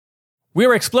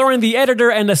We're exploring the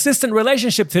editor and assistant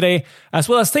relationship today, as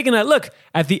well as taking a look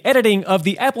at the editing of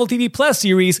the Apple TV Plus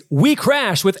series We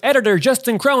Crashed with editor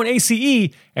Justin Krohn,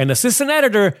 ACE, and assistant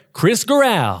editor Chris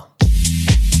Goral.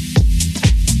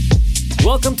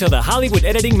 Welcome to the Hollywood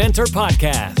Editing Mentor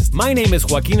Podcast. My name is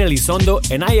Joaquin Elizondo,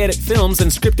 and I edit films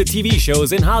and scripted TV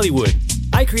shows in Hollywood.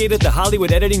 I created the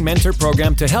Hollywood Editing Mentor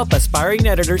program to help aspiring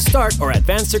editors start or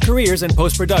advance their careers in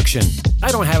post-production.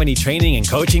 I don't have any training in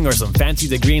coaching or some fancy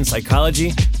degree in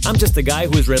psychology. I'm just a guy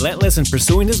who is relentless in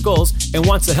pursuing his goals and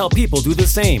wants to help people do the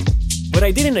same. But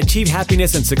I didn't achieve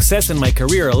happiness and success in my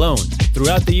career alone.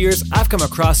 Throughout the years, I've come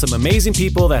across some amazing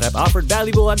people that have offered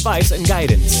valuable advice and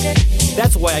guidance.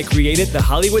 That's why I created the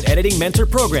Hollywood Editing Mentor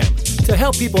program, to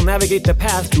help people navigate the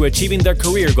path to achieving their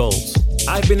career goals.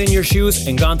 I've been in your shoes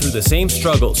and gone through the same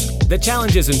struggles. The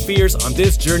challenges and fears on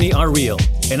this journey are real,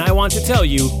 and I want to tell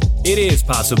you, it is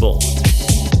possible.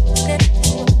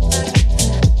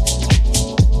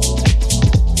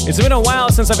 It's been a while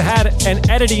since I've had an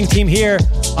editing team here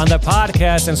on the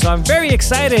podcast, and so I'm very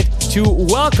excited to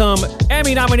welcome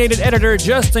Emmy-nominated editor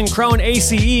Justin Krohn,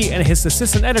 ACE, and his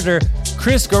assistant editor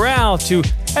Chris Goral to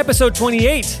episode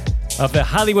 28 of the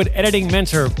Hollywood Editing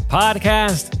Mentor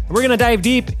Podcast. We're going to dive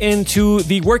deep into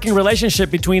the working relationship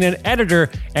between an editor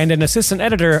and an assistant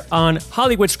editor on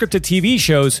Hollywood scripted TV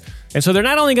shows. And so they're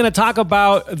not only going to talk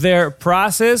about their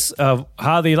process of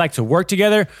how they like to work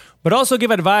together, but also give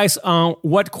advice on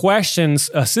what questions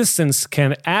assistants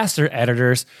can ask their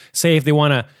editors, say if they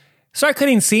want to start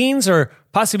cutting scenes or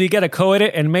possibly get a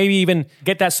co-edit and maybe even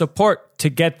get that support to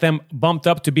get them bumped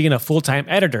up to being a full-time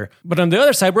editor. But on the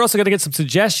other side, we're also going to get some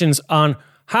suggestions on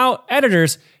how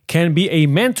editors can be a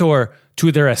mentor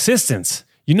to their assistants.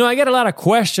 You know, I get a lot of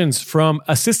questions from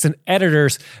assistant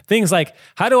editors, things like,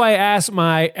 how do I ask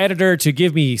my editor to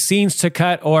give me scenes to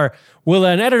cut? Or will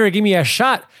an editor give me a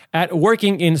shot at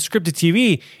working in scripted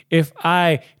TV if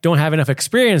I don't have enough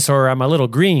experience or I'm a little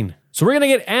green? So we're going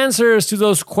to get answers to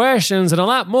those questions and a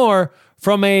lot more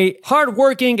from a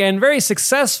hardworking and very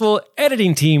successful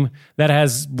editing team that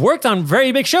has worked on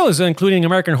very big shows, including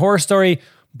American Horror Story,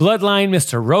 Bloodline,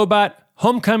 Mr. Robot,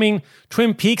 Homecoming,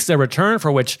 Twin Peaks: The Return,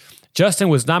 for which Justin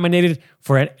was nominated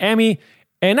for an Emmy,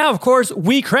 and now, of course,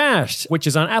 We Crashed, which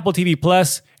is on Apple TV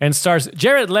Plus and stars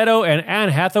Jared Leto and Anne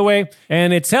Hathaway,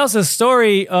 and it tells the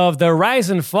story of the rise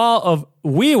and fall of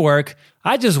WeWork.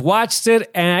 I just watched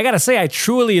it, and I gotta say, I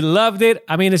truly loved it.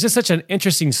 I mean, it's just such an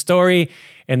interesting story,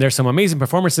 and there's some amazing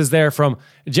performances there from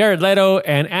Jared Leto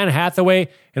and Anne Hathaway,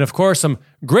 and of course, some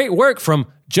great work from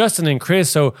Justin and Chris,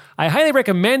 so I highly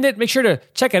recommend it. Make sure to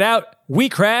check it out. We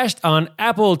Crashed on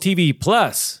Apple TV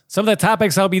Plus. Some of the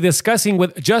topics I'll be discussing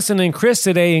with Justin and Chris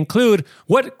today include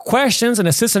what questions an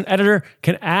assistant editor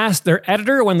can ask their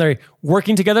editor when they're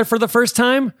working together for the first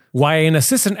time, why an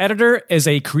assistant editor is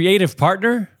a creative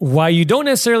partner, why you don't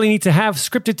necessarily need to have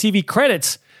scripted TV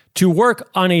credits to work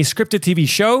on a scripted TV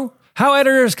show, how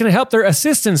editors can help their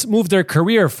assistants move their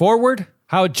career forward,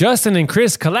 how Justin and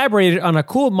Chris collaborated on a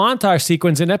cool montage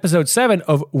sequence in episode 7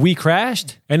 of We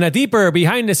Crashed, and a deeper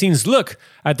behind-the-scenes look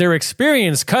at their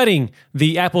experience cutting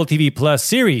the Apple TV Plus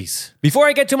series. Before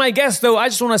I get to my guest, though, I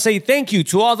just want to say thank you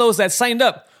to all those that signed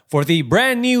up for the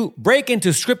brand new Break Into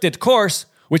Scripted course,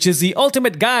 which is the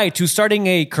ultimate guide to starting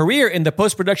a career in the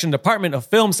post-production department of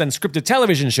films and scripted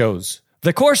television shows.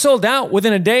 The course sold out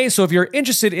within a day, so if you're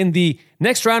interested in the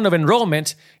next round of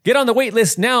enrollment, get on the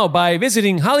waitlist now by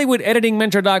visiting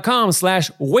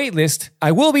HollywoodEditingMentor.com/waitlist.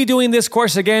 I will be doing this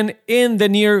course again in the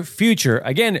near future.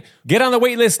 Again, get on the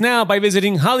waitlist now by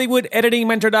visiting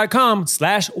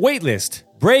HollywoodEditingMentor.com/waitlist.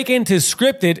 Break Into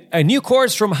Scripted, a new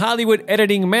course from Hollywood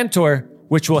Editing Mentor,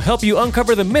 which will help you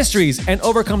uncover the mysteries and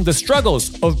overcome the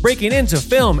struggles of breaking into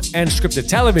film and scripted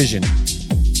television.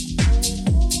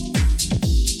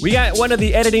 We got one of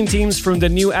the editing teams from the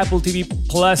new Apple TV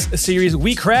Plus series,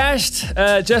 We Crashed.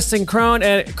 Justin Krohn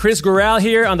and Chris Goral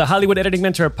here on the Hollywood Editing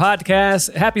Mentor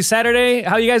Podcast. Happy Saturday.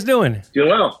 How are you guys doing? Doing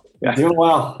well. Yeah. Doing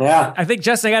well. Yeah. I think,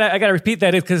 Justin, I gotta repeat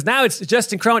that because now it's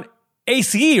Justin Krohn,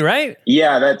 ACE, right?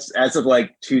 Yeah, that's as of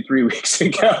like 2-3 weeks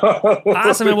ago.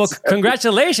 Awesome. And well,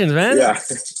 congratulations, man. Yeah.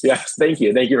 Thank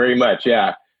you. Thank you very much.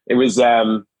 Yeah. It was, I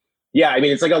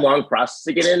mean, it's like a long process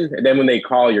to get in. And then when they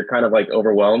call, you're kind of like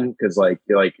overwhelmed because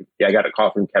you're like, yeah, I got a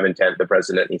call from Kevin Tent, the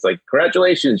president. And he's like,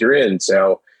 congratulations, you're in.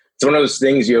 So it's one of those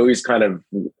things you always kind of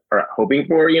are hoping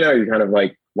for, you're kind of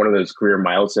like one of those career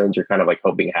milestones you're kind of like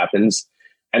hoping happens.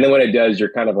 And then when it does,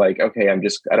 you're kind of like, okay, I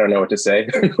don't know what to say.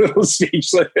 A little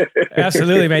speechless.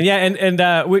 Absolutely, man. Yeah.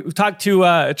 And we talked to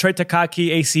Troy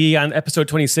Takaki, ACE, on episode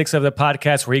 26 of the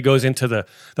podcast, where he goes into the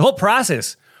whole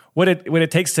process what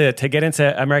it takes to get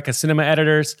into America's Cinema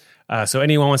Editors. So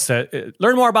anyone wants to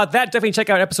learn more about that, definitely check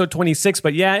out episode 26.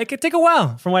 But yeah, it could take a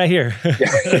while from what I hear.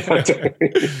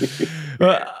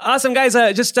 Awesome, guys.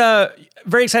 Just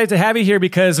very excited to have you here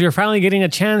because we're finally getting a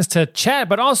chance to chat,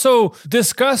 but also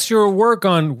discuss your work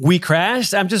on We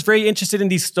Crashed. I'm just very interested in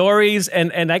these stories.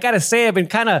 And I got to say, I did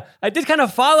kind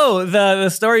of follow the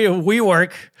story of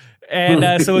WeWork.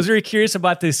 And so I was very curious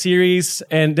about this series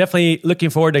and definitely looking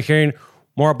forward to hearing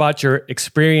more about your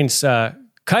experience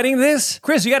cutting this.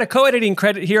 Chris, you got a co-editing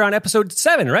credit here on episode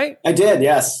 7, right? I did,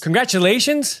 yes.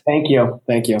 Congratulations. Thank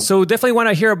you. So definitely want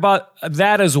to hear about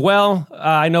that as well.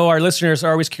 I know our listeners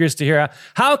are always curious to hear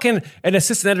how can an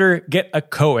assistant editor get a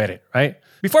co-edit, right?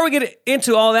 Before we get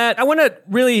into all that, I want to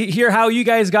really hear how you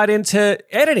guys got into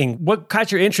editing. What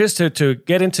caught your interest to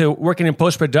get into working in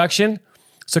post-production?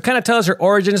 So kind of tell us your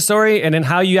origin story and then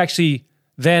how you actually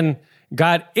then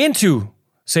got into,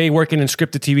 say, working in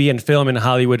scripted TV and film in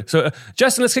Hollywood. So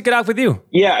Justin, let's kick it off with you.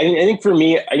 Yeah, I think for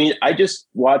me, I just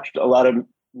watched a lot of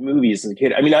movies as a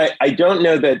kid. I don't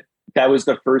know that was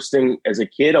the first thing as a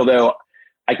kid, although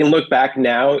I can look back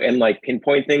now and like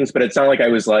pinpoint things, but it's not like I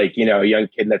was like, a young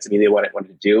kid and that's immediately what I wanted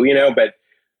to do, but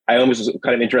I almost was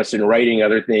kind of interested in writing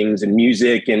other things and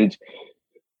music and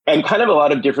kind of a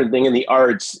lot of different thing in the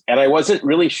arts. And I wasn't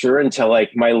really sure until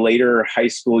like my later high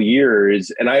school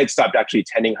years. And I had stopped actually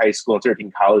attending high school and started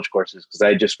taking college courses because I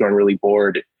had just grown really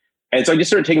bored. And so I just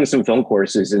started taking some film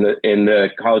courses in the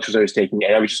college course I was taking.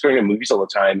 And I was just going to movies all the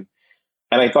time.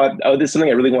 And I thought, oh, this is something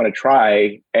I really want to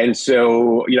try. And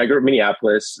so, I grew up in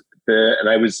Minneapolis and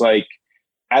I was like,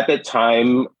 at that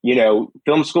time,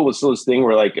 film school was still this thing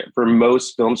where like for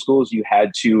most film schools, you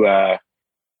had to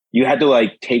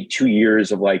like take 2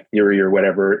 years of like theory or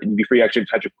whatever before you actually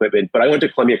touch equipment. But I went to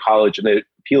Columbia College and the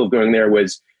appeal of going there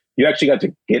was you actually got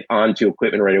to get onto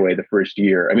equipment right away the first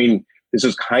year. This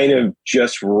was kind of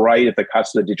just right at the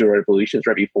cusp of the digital revolutions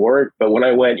right before. But when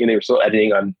I went, they were still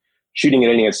shooting and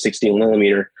editing at 16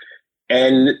 millimeter.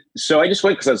 And so I just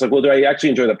went because I was like, well, do I actually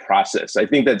enjoy the process? I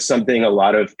think that's something a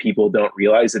lot of people don't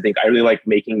realize. I think I really like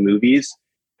making movies.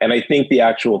 And I think the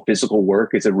actual physical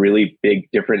work is a really big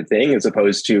different thing as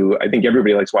opposed to, I think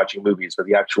everybody likes watching movies, but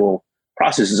the actual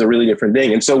process is a really different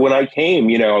thing. And so when I came,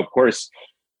 of course,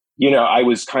 I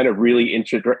was kind of really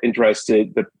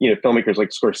interested, the filmmakers like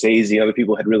Scorsese and other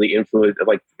people had really influenced,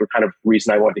 like the kind of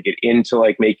reason I wanted to get into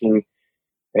like making,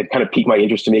 it kind of piqued my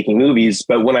interest in making movies.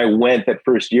 But when I went that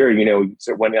first year,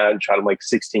 went out and shot them like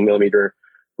 16 millimeter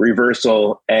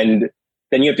reversal and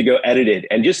then you have to go edit it.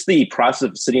 And just the process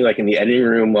of sitting like in the editing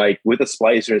room, like with a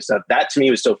splicer and stuff, that to me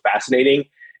was so fascinating.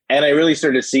 And I really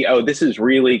started to see, oh, this is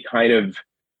really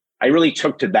I really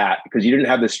took to that because you didn't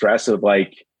have the stress of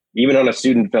like, even on a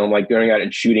student film, like going out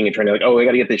and shooting and trying to like, oh, I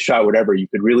got to get this shot, whatever. You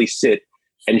could really sit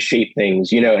and shape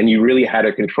things, and you really had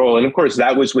a control. And of course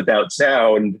that was without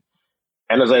sound.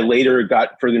 And as I later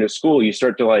got further into school, you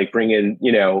start to like bring in,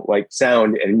 like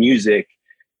sound and music.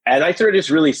 And I started to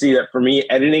just really see that for me,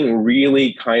 editing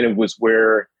really kind of was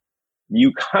where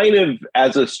you kind of,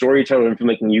 as a storyteller in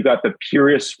filmmaking, you got the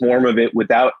purest form of it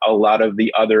without a lot of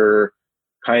the other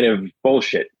kind of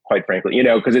bullshit, quite frankly,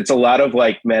 because it's a lot of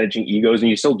like managing egos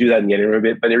and you still do that in the editing room a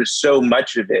bit, but there's so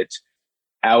much of it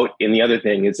out in the other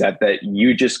thing is that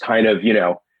you just kind of,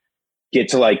 get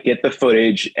to like get the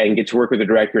footage and get to work with the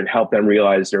director and help them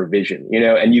realize their vision,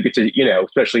 and you get to,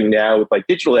 especially now with like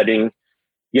digital editing,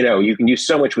 you can use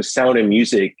so much with sound and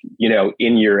music,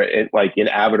 in your, like in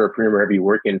Avid or Premiere, wherever you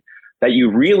work in, that you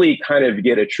really kind of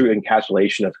get a true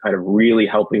encapsulation of kind of really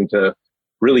helping to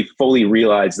really fully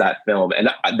realize that film. And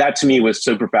that to me was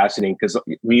super fascinating because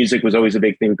music was always a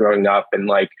big thing growing up. And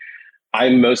like,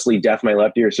 I'm mostly deaf in my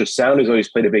left ear. So sound has always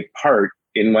played a big part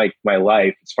in like my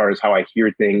life as far as how I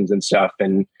hear things and stuff.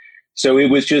 And so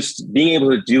it was just being able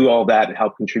to do all that and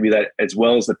help contribute that as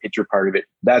well as the picture part of it.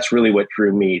 That's really what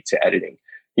drew me to editing.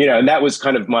 And that was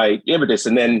kind of my impetus.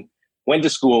 And then went to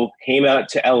school, came out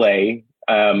to LA.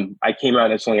 I came out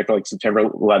initially after like September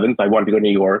 11th. I wanted to go to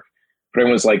New York. But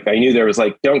everyone was like, I knew there was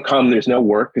like, don't come, there's no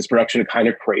work because production kind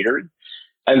of cratered.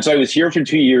 And so I was here for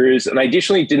 2 years and I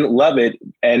additionally didn't love it.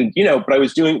 And, but I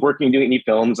was doing indie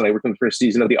films and I worked on the first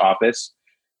season of The Office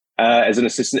as an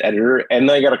assistant editor. And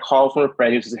then I got a call from a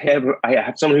friend who says, hey, I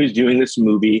have someone who's doing this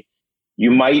movie.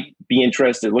 You might be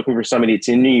interested, looking for somebody. It's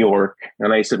in New York.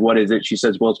 And I said, what is it? She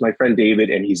says, well, it's my friend David,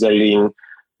 and he's editing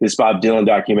this Bob Dylan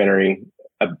documentary,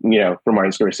 for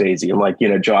Martin Scorsese. I'm like,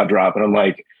 jaw drop. And I'm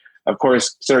like, of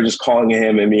course, started just calling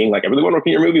him and being like, I really want to work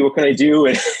in your movie. What can I do?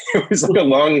 And it was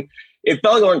like it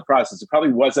felt like a long process. It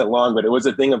probably wasn't long, but it was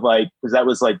a thing of like, because that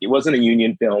was like, it wasn't a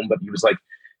union film, but he was like,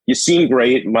 you seem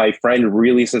great. My friend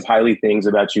really says highly things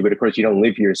about you, but of course you don't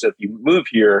live here. So if you move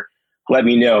here, let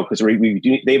me know, because they've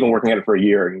been working on it for a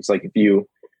year. He's like, if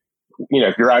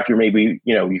you're out here, maybe,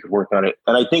 you could work on it.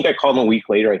 And I think I called him a week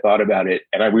later. I thought about it,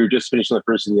 and we were just finishing the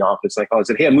first in the office. And I called and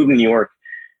said, hey, I'm moving to New York.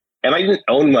 And I didn't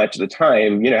own much at the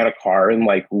time, had a car and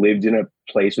like lived in a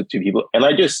place with 2 people. And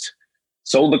I just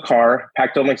sold the car,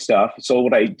 packed all my stuff, sold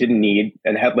what I didn't need,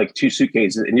 and had like 2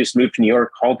 suitcases and just moved to New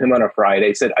York, called him on a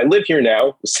Friday, said, I live here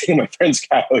now, was sitting on my friend's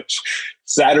couch.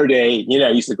 Saturday,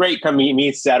 he said, great, come meet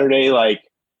me. Saturday, I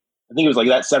think it was like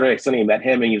that Saturday, Sunday, I met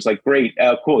him, and he was like, great,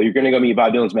 cool, you're going to go meet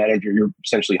Bob Dylan's manager. You're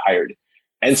essentially hired.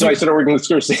 And so I started working with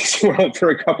Scorsese World for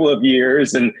a couple of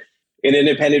years and in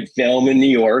independent film in New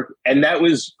York. And that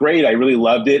was great. I really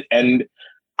loved it. And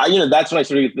that's when I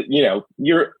started,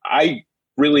 I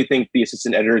really think the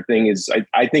assistant editor thing is,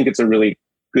 I think it's a really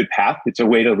good path. It's a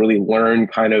way to really learn,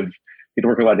 kind of get to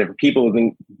work with a lot of different people,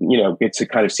 and, get to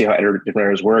kind of see how different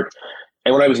editors work.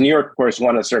 And when I was in New York, of course,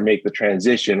 wanted to start make the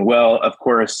transition. Well, of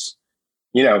course,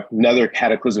 another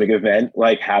cataclysmic event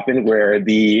happened where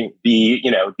the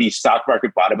stock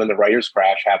market bottom and the writer's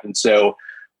crash happened. So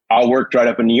all work dried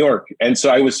up in New York. And so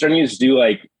I was starting to just do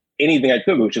anything I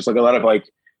could, which is a lot of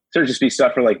sort of just be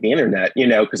stuff for the internet,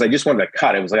 because I just wanted to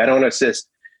cut. It was I don't want to assist.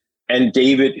 And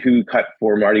David, who cut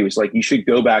for Marty, was like, you should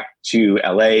go back to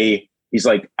LA. He's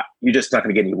like, you're just not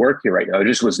going to get any work here right now. There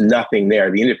just was nothing there.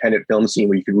 The independent film scene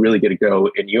where you could really get a go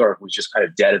in New York was just kind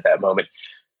of dead at that moment.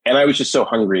 And I was just so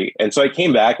hungry. And so I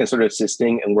came back and started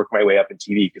assisting and worked my way up in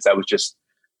TV, because there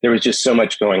was just so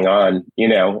much going on,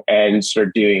 and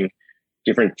started doing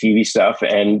different TV stuff.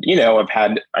 And, you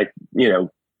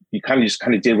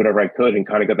kind of did whatever I could and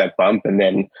kind of got that bump, and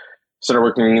then started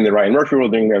working in the Ryan Murphy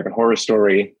world, doing American Horror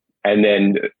Story. And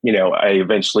then, I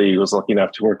eventually was lucky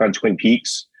enough to work on Twin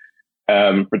Peaks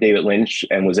for David Lynch,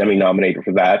 and was Emmy nominated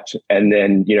for that. And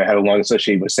then, had a long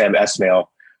association with Sam Esmail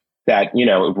that,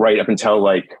 right up until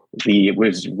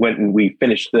when we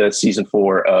finished the season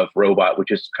 4 of Robot,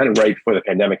 which is kind of right before the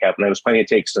pandemic happened. I was planning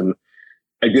to take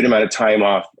a good amount of time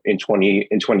off in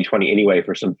 2020 anyway,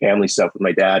 for some family stuff with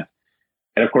my dad.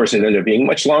 And of course, it ended up being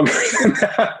much longer than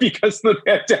that because of the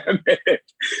pandemic.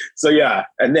 So yeah.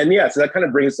 And then, so that kind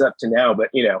of brings us up to now, but,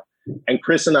 and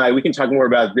Chris and I, we can talk more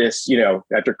about this,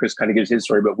 after Chris kind of gives his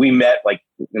story, but we met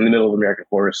in the middle of American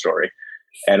Horror Story.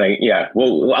 And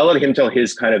I'll let him tell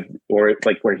his kind of, or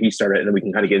where he started, and then we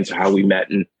can kind of get into how we met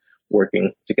and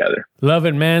working together. Love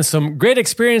it, man. Some great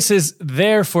experiences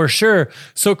there for sure.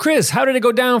 So Chris, how did it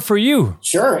go down for you?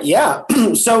 Sure. Yeah.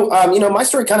 So, my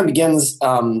story kind of begins,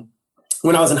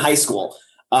 when I was in high school.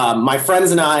 My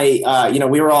friends and I,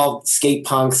 we were all skate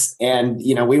punks, and,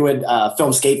 we would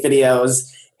film skate videos.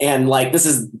 And this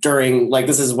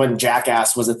is when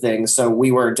Jackass was a thing. So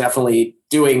we were definitely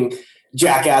doing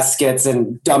Jackass skits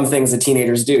and dumb things that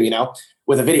teenagers do,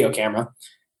 with a video camera.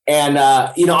 And,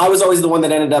 I was always the one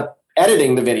that ended up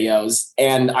editing the videos,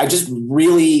 and I just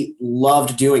really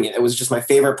loved doing it. It was just my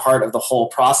favorite part of the whole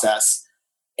process.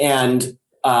 And,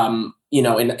 and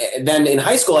then in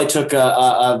high school, I took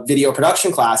a video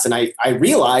production class, and I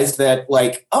realized that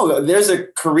there's a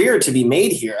career to be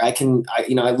made here. I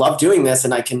love doing this,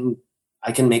 and I can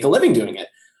make a living doing it.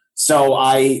 So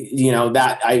I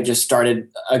just started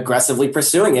aggressively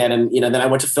pursuing it. And, then I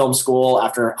went to film school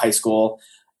after high school,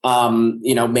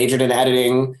 majored in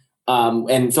editing,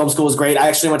 and film school was great. I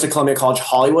actually went to Columbia College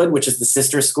Hollywood, which is the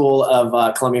sister school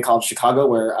of Columbia College Chicago,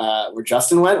 where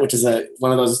Justin went, which is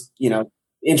one of those,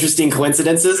 interesting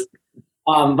coincidences.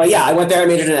 But yeah, I went there, I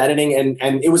majored in editing,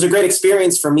 and it was a great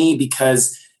experience for me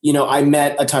because, I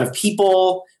met a ton of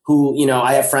people who,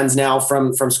 I have friends now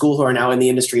from school who are now in the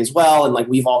industry as well. And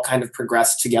we've all kind of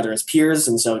progressed together as peers.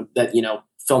 And so that,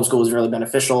 film school was really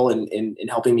beneficial in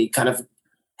helping me kind of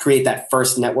create that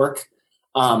first network.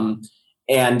 But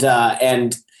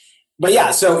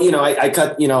yeah, so, I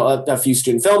cut, a few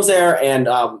student films there. And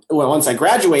once I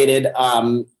graduated,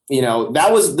 that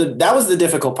was the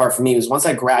difficult part for me, was once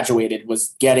I graduated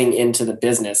was getting into the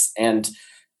business. And,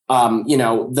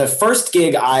 the first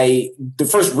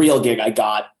real gig I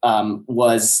got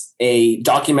was a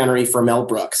documentary for Mel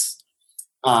Brooks.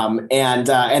 And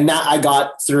that I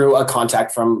got through a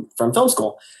contact from film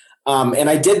school. And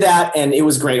I did that, and it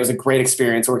was great. It was a great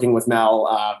experience working with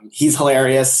Mel. He's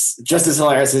hilarious, just as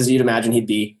hilarious as you'd imagine he'd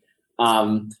be.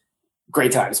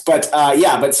 Great times. But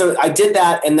so I did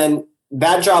that, and then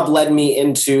that job led me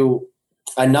into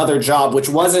another job, which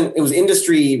it was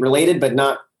industry related, but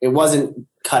it wasn't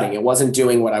cutting. It wasn't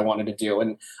doing what I wanted to do.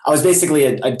 And I was basically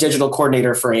a digital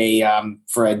coordinator for a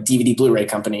DVD Blu-ray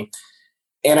company.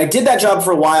 And I did that job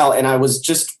for a while, and I was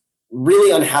just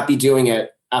really unhappy doing it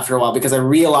after a while, because I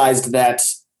realized that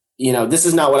this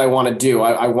is not what I want to do.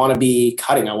 I want to be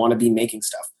cutting. I want to be making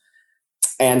stuff.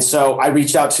 And so I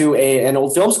reached out to an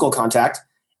old film school contact,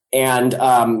 and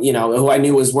who I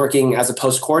knew was working as a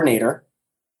post coordinator.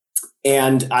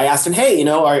 And I asked him, hey,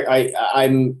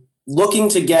 I'm looking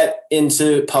to get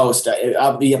into post.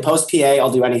 I'll be a post PA.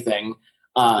 I'll do anything.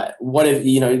 What if, do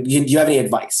you have any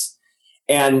advice?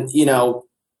 And,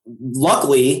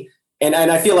 luckily, and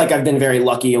I feel like I've been very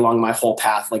lucky along my whole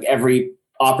path. Like every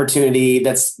opportunity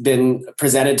that's been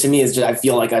presented to me I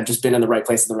feel like I've just been in the right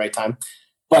place at the right time.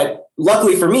 But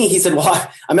luckily for me, he said,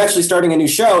 well, I'm actually starting a new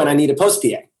show and I need a post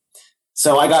PA.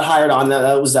 So I got hired on.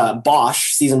 That was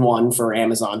Bosch season 1 for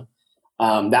Amazon.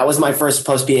 That was my first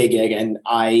post PA gig, and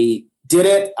I did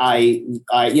it. I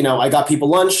got people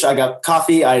lunch. I got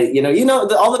coffee. All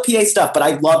the PA stuff, but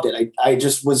I loved it. I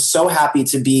just was so happy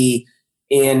to be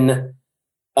in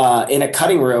a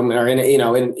cutting room, or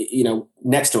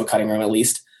next to a cutting room at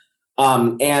least.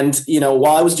 While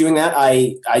I was doing that,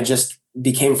 I just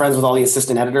became friends with all the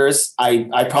assistant editors.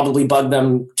 I probably bugged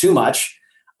them too much.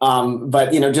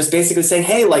 But just basically saying,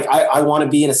 hey, like I want to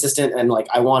be an assistant, and like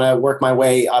I want to work my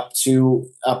way up to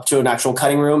an actual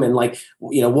cutting room, and like,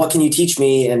 what can you teach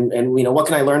me, and what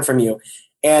can I learn from you?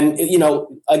 And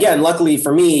again, luckily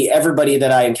for me, everybody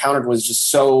that I encountered was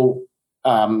just so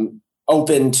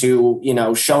open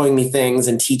to showing me things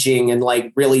and teaching, and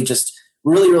like really just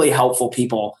really helpful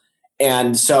people.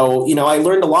 And so I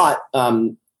learned a lot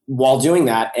while doing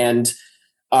that. And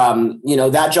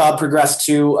that job progressed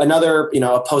to another,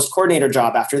 a post coordinator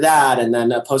job after that, and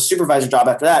then a post supervisor job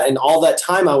after that. And all that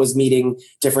time I was meeting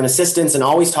different assistants and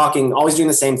always doing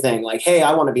the same thing. Like, hey,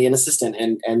 I want to be an assistant,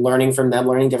 and learning from them,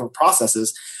 learning different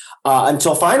processes.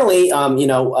 Until finally,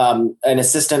 an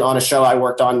assistant on a show I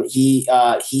worked on, he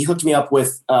hooked me up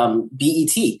with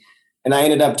BET, and I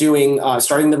ended up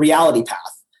starting the reality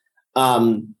path.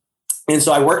 And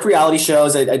so I worked reality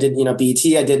shows. I did, BET.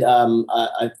 I did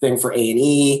a thing for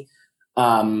A&E,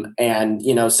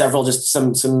 and several just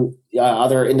some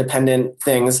other independent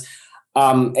things.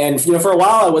 And for a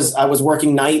while, I was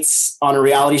working nights on a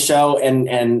reality show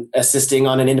and assisting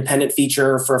on an independent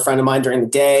feature for a friend of mine during the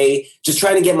day, just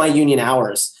trying to get my union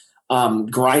hours,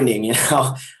 grinding.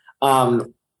 And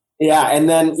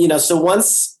then so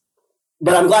once.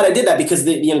 But I'm glad I did that, because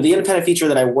the independent feature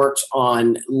that I worked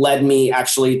on led me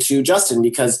actually to Justin,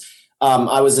 because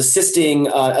I was assisting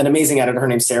an amazing editor. Her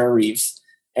name's Sarah Reeves,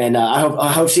 and I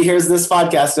hope she hears this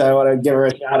podcast. So I want to give her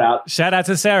a shout out. Shout out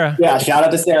to Sarah. Yeah, shout out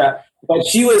to Sarah. But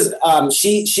she was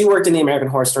she worked in the American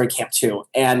Horror Story Camp too,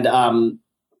 and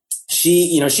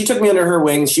she took me under her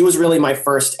wing. She was really my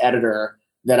first editor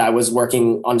that I was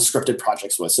working on scripted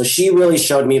projects with. So she really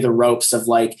showed me the ropes of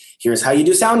like, here's how you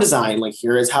do sound design. Like,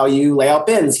 here is how you lay out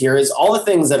bins. Here is all the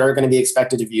things that are going to be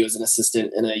expected of you as an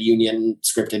assistant in a union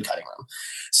scripted cutting room.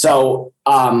 So,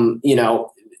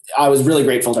 I was really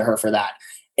grateful to her for that.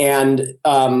 And,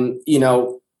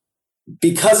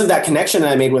 because of that connection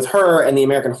that I made with her and the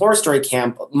American Horror Story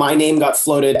Camp, my name got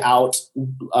floated out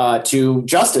to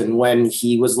Justin when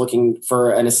he was looking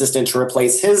for an assistant to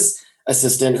replace his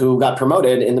assistant who got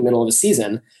promoted in the middle of a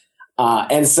season.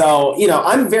 And so,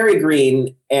 I'm very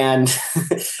green, and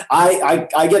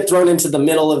I get thrown into the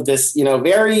middle of this,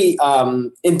 very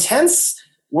intense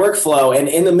workflow, and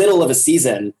in the middle of a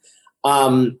season.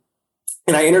 And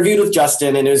I interviewed with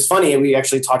Justin, and it was funny. We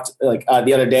actually talked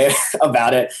the other day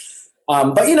about it.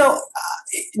 But,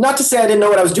 not to say I didn't know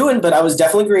what I was doing, but I was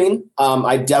definitely green.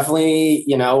 I definitely,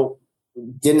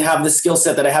 didn't have the skill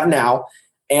set that I have now.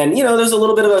 And, there's a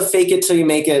little bit of a fake it till you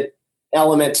make it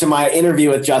element to my interview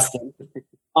with Justin.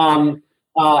 But,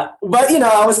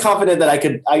 I was confident that I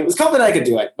could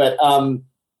do it. But,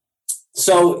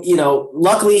 so,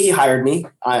 luckily he hired me,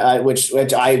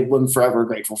 which I am forever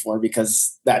grateful for,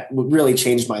 because that really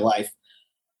changed my life.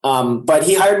 But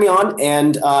he hired me on,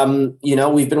 and,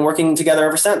 we've been working together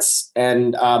ever since.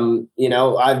 And,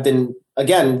 I've been,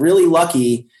 again, really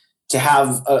lucky to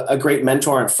have a great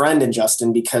mentor and friend in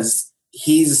Justin, because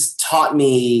he's taught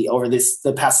me over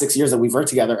the past 6 years that we've worked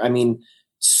together. I mean,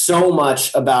 so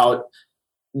much about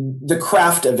the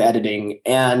craft of editing,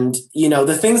 and,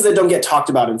 the things that don't get talked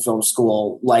about in film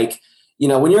school. Like,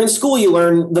 when you're in school, you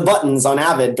learn the buttons on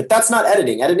Avid, but that's not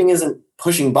editing. Editing isn't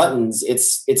pushing buttons.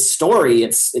 It's story.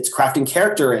 It's crafting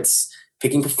character. It's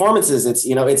picking performances. It's,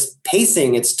 it's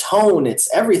pacing, it's tone,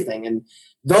 it's everything. And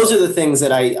those are the things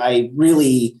that I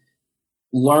really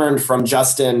learned from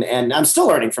Justin, and I'm still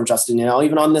learning from Justin,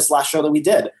 even on this last show that we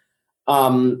did.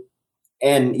 And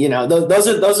those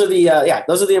are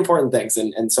the important things.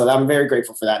 And so I'm very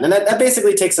grateful for that. And that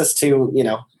basically takes us to,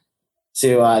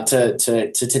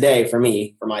 to today for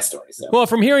me, for my story. So. Well,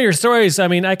 from hearing your stories, I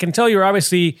mean, I can tell you're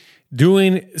obviously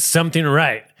doing something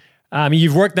right.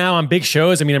 You've worked now on big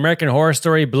shows. I mean, American Horror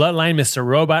Story, Bloodline, Mr.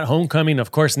 Robot, Homecoming,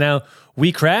 of course, now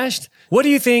We Crashed. What do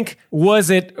you think was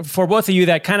it for both of you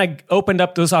that kind of opened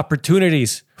up those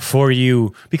opportunities for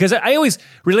you? Because I always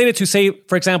relate it to, say,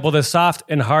 for example, the soft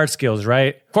and hard skills,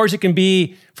 right? Of course, you can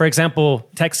be, for example,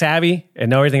 tech savvy and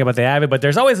know everything about the Avid, but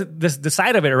there's always the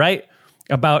side of it, right?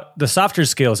 About the softer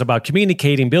skills, about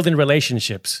communicating, building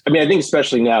relationships. I mean, I think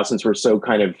especially now, since we're so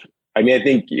kind of, I mean, I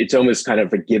think it's almost kind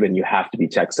of a given. You have to be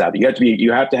tech savvy.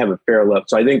 You have to have a fair look.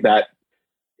 So I think that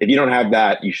if you don't have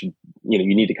that, you should,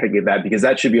 you need to kind of get that, because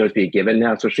that should always be a given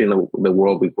now, especially in the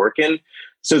world we work in.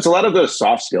 So it's a lot of those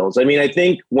soft skills. I mean, I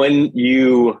think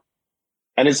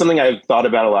and it's something I've thought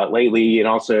about a lot lately. And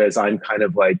also as I'm kind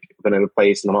of like been in a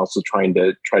place, and I'm also trying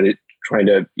to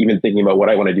even thinking about what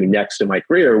I want to do next in my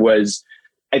career, was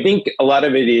I think a lot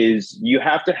of it is you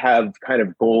have to have kind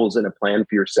of goals and a plan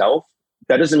for yourself.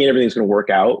 That doesn't mean everything's going to work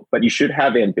out, but you should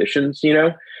have ambitions,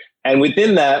 And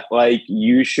within that, like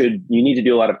you need to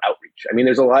do a lot of outreach. I mean,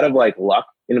 there's a lot of like luck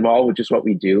involved, which is what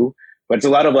we do, but it's a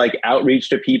lot of like outreach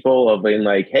to people of being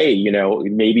like, hey,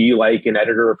 maybe you like an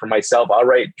editor. For myself, I'll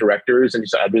write directors and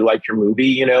just, I really like your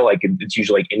movie, like it's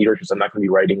usually like indie directors. I'm not going to be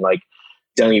writing like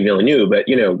Denis Villeneuve, but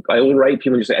I will write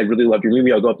people and just say, I really love your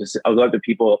movie. I'll go up to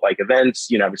people at like events,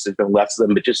 obviously there's been less of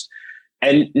them, but just,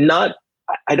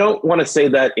 I don't want to say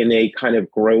that in a kind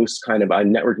of gross kind of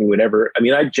I'm networking, whatever. I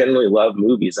mean, I generally love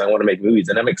movies. I want to make movies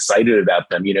and I'm excited about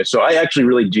them, so I actually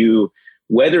really do,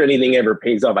 whether anything ever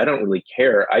pays off, I don't really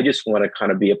care. I just want to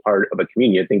kind of be a part of a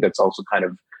community. I think that's also kind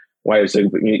of why I was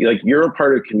saying, like, you're a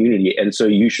part of a community. And so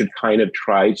you should kind of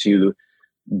try to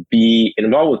be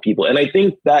involved with people. And I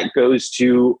think that goes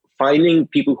to finding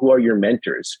people who are your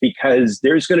mentors, because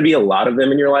there's going to be a lot of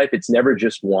them in your life. It's never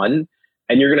just one.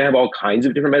 And you're going to have all kinds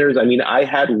of different mentors. I mean, I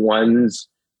had ones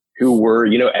who were,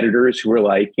 editors who were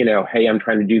like, hey, I'm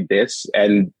trying to do this.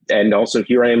 And also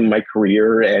here I am in my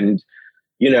career and,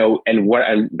 and what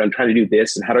I'm trying to do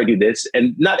this and how do I do this?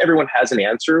 And not everyone has an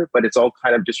answer, but it's all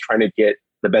kind of just trying to get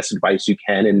the best advice you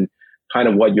can and kind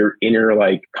of what your inner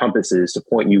like compass is to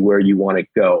point you where you want to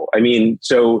go. I mean,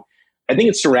 so I think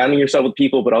it's surrounding yourself with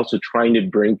people, but also trying to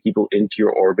bring people into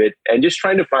your orbit and just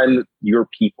trying to find your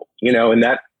people, and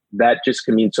that just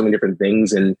can mean so many different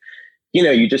things. And,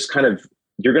 you just kind of,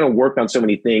 you're going to work on so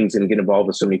many things and get involved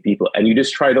with so many people. And you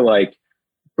just try to like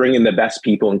bring in the best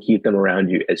people and keep them around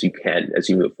you as you can, as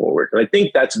you move forward. And I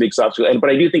think that's a big soft skill. But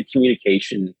I do think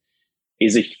communication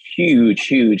is a huge,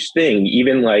 huge thing.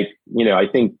 Even like, I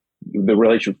think the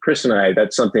relationship with Chris and I,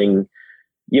 that's something,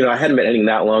 I hadn't been editing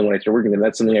that long when I started working with him.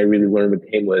 That's something I really learned with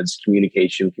him was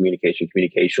communication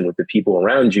with the people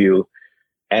around you.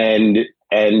 And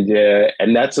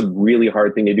that's a really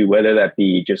hard thing to do, whether that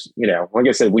be just, like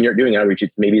I said, when you're doing outreach,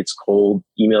 maybe it's cold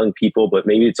emailing people, but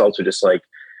maybe it's also just like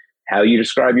how you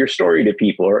describe your story to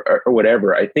people or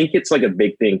whatever. I think it's like a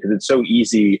big thing because it's so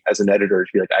easy as an editor to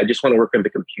be like, I just want to work on the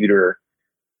computer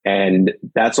and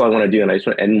that's all I want to do.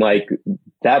 And like,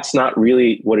 that's not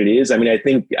really what it is. I mean, I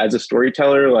think as a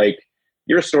storyteller, like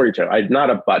you're a storyteller. I'm not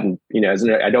a button,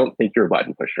 I don't think you're a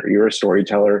button pusher. You're a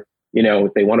storyteller.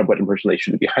 If they want a button person, they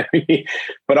shouldn't be hiring me.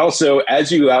 But also, as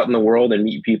you go out in the world and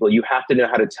meet people, you have to know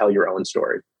how to tell your own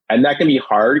story. And that can be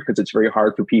hard because it's very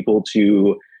hard for people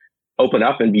to open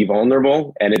up and be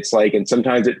vulnerable. And it's like, and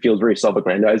sometimes it feels very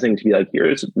self-aggrandizing to be like,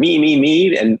 here's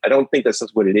me. And I don't think that's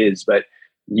what it is. But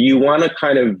you want to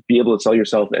kind of be able to tell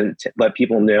yourself and let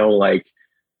people know, like,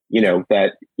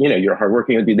 that, you're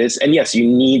hardworking and do this. And yes, you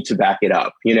need to back it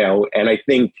up, and I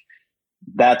think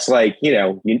that's like,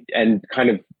 and kind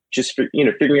of, just for,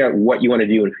 figuring out what you want to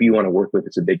do and who you want to work with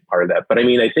is a big part of that. But I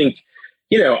mean, I think,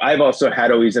 I've also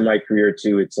had always in my career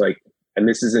too, it's like, and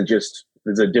this isn't just,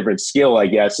 there's a different skill, I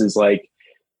guess, is like,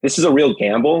 this is a real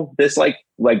gamble, this like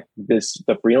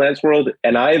the freelance world.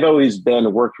 And I've always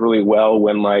worked really well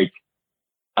when like,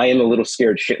 I am a little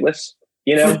scared shitless,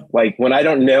 like when I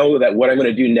don't know that what I'm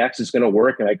going to do next is going to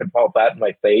work and I could fall flat in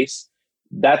my face.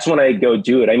 That's when I go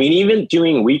do it. I mean, even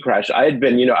doing We Crash, I had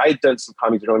done some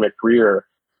comedies early in my career.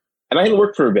 And I hadn't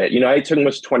worked for a bit. I took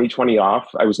almost 2020 off.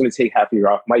 I was going to take half a year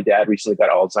off. My dad recently got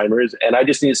Alzheimer's and I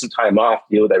just needed some time off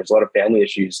to deal with that. There was a lot of family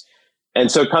issues.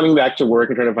 And so coming back to work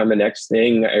and trying to find the next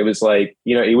thing, it was like,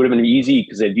 it would have been easy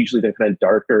because I'd usually done kind of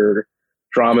darker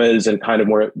dramas and kind of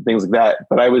more things like that.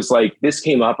 But I was like, this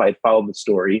came up, I followed the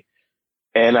story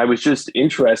and I was just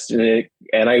interested in it.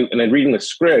 And then reading the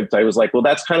script, I was like, well,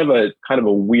 that's kind of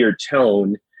a weird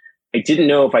tone. I didn't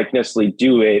know if I could necessarily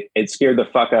do it. It scared the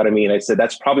fuck out of me. And I said,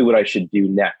 that's probably what I should do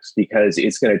next because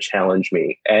it's going to challenge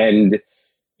me. And,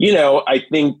 I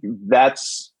think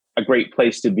that's a great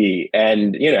place to be.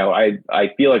 And,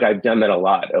 I feel like I've done that a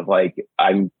lot of like,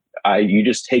 you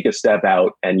just take a step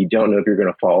out and you don't know if you're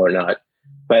going to fall or not.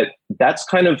 But that's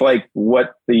kind of like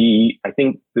what I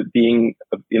think that being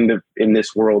in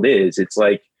this world is. It's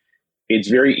like, it's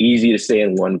very easy to stay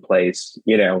in one place,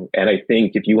 and I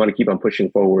think if you want to keep on pushing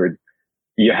forward,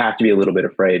 you have to be a little bit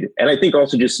afraid. And I think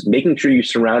also just making sure you're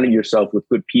surrounding yourself with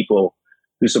good people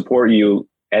who support you.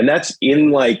 And that's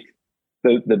in like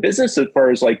the business as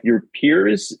far as like your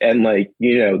peers and like,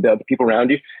 the other people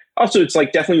around you. Also, it's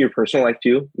like definitely your personal life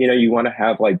too. You want to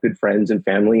have like good friends and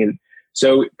family. And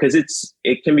so, because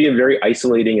it can be a very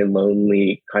isolating and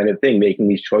lonely kind of thing, making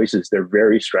these choices. They're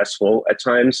very stressful at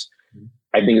times.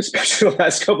 I think especially the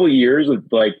last couple of years with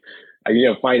like,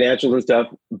 financials and stuff,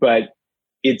 but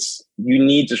you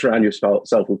need to surround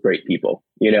yourself with great people,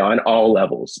 on all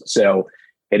levels. So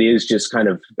it is just kind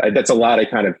of, that's a lot I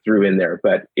kind of threw in there,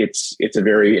 but it's a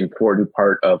very important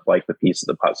part of like the piece of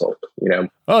the puzzle,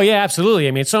 Oh yeah, absolutely.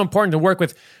 I mean, it's so important to work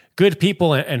with good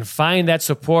people and find that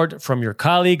support from your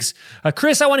colleagues.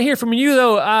 Chris, I want to hear from you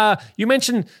though. You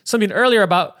mentioned something earlier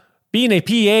about being a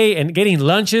PA and getting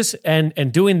lunches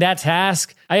and doing that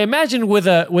task. I imagine with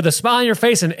a smile on your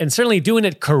face and certainly doing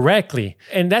it correctly.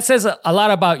 And that says a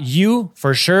lot about you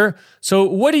for sure. So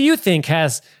what do you think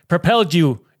has propelled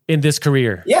you in this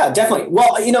career? Yeah, definitely.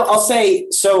 Well, I'll say,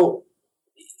 so,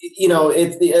 a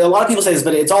lot of people say this,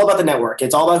 but it's all about the network.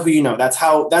 It's all about who you know. That's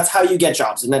how you get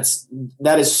jobs. And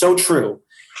that is so true.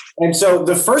 And so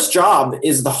the first job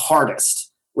is the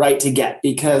hardest, right, to get,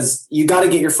 because you got to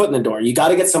get your foot in the door. You got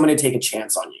to get someone to take a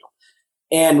chance on you.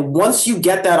 And once you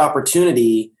get that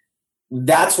opportunity,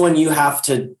 that's when you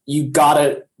got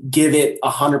to give it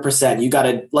 100%. You got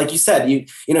to, like you said,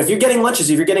 if you're getting lunches,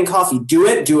 if you're getting coffee, do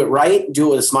it right, do it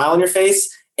with a smile on your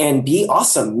face and be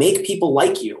awesome. Make people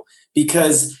like you,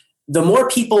 because the more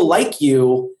people like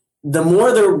you, the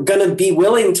more they're going to be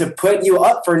willing to put you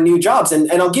up for new jobs. And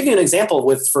I'll give you an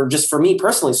example for me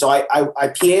personally. So I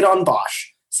PA'd on Bosch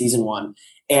season 1,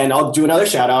 and I'll do another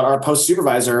shout out. Our post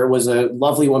supervisor was a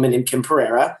lovely woman named Kim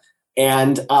Pereira.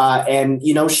 And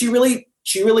she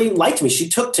really liked me. She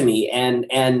took to me and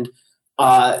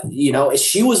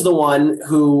she was the one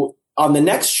who on the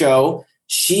next show,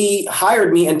 she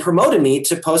hired me and promoted me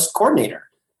to post coordinator.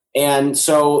 And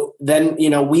so then,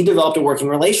 we developed a working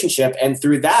relationship, and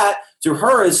through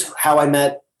her is how I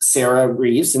met Sarah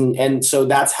Reeves. And so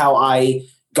that's how I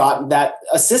got that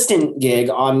assistant gig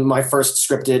on my first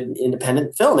scripted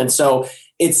independent film. And so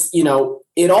it's,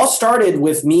 it all started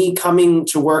with me coming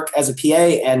to work as a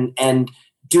PA and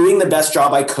doing the best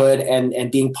job I could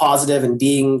and being positive and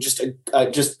being just a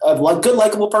good,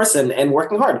 likable person and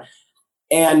working hard.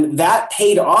 And that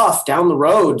paid off down the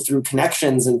road through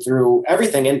connections and through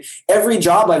everything. And every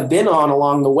job I've been on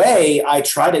along the way, I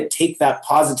try to take that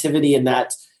positivity and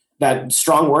that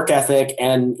strong work ethic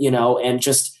and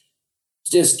just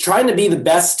trying to be the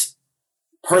best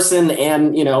person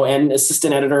and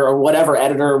assistant editor or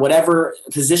whatever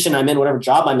position I'm in, whatever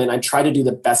job I'm in, I try to do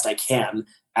the best I can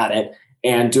at it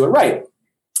and do it right.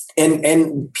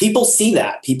 And people see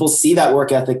that. People see that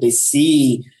work ethic. They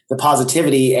see the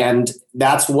positivity, and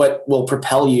that's what will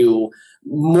propel you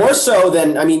more so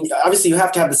than, obviously you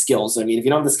have to have the skills. If you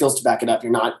don't have the skills to back it up,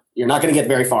 you're not going to get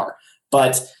very far.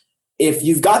 But if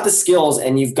you've got the skills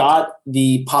and you've got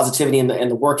the positivity and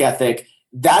the work ethic,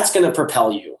 that's going to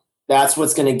propel you. That's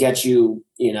what's going to get you,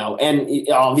 and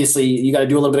obviously you got to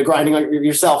do a little bit of grinding on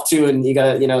yourself too. And you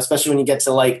got to, especially when you get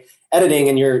to like editing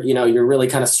and you're really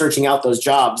kind of searching out those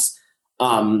jobs.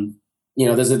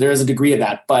 There is a degree of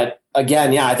that, but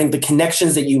again, I think the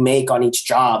connections that you make on each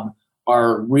job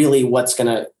are really what's going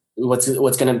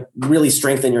to really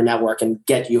strengthen your network and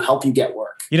help you get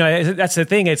work. That's the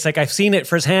thing. It's like I've seen it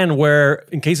firsthand where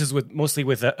in cases mostly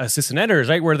with assistant editors,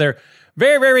 right, where they're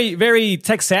very, very, very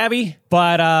tech savvy,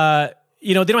 but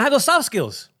they don't have those soft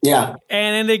skills. Yeah.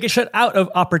 And they get shut out of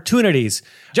opportunities.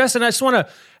 Justin, I just want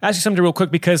to ask you something real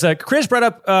quick because Chris brought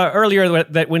up earlier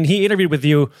that when he interviewed with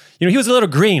you, he was a little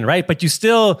green, right? But you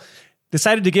still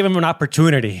decided to give him an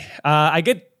opportunity. I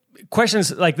get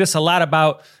questions like this a lot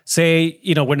about, say,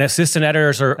 when assistant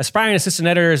editors or aspiring assistant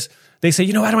editors, they say,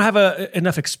 I don't have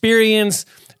enough experience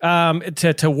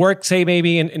to work, say,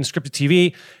 maybe in scripted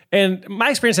TV. And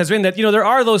my experience has been that, there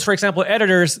are those, for example,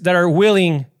 editors that are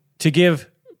willing to give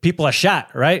people a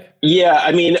shot, right? Yeah.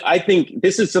 I think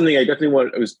this is something I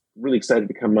was really excited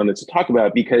to come on this to talk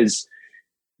about because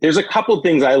there's a couple of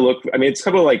things it's a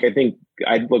couple of I think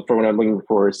I'd look for when I'm looking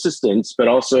for assistants, but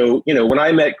also, when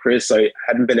I met Chris, I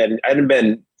hadn't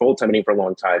been full-time editing for a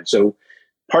long time. So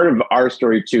part of our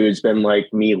story too has been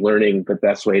like me learning the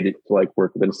best way to like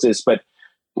work with an assist. But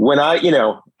when I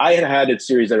had a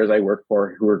series editors I worked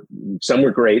for who were, some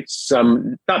were great,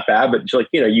 some not bad, but like,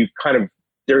 you kind of,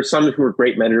 there are some who were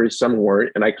great mentors, some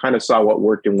weren't. And I kind of saw what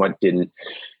worked and what didn't.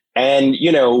 And,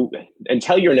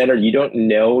 until you're an editor, you don't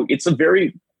know. It's a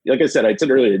very, like I said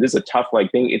earlier, this is a tough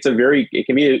thing. It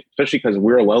can be, especially because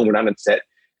we're alone, we're not on set.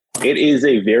 It is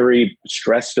a very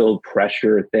stress-filled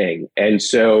pressure thing. And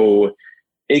so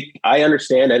I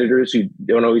understand editors who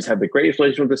don't always have the greatest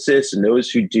relationship with assists and those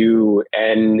who do.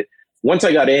 And once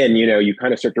I got in, you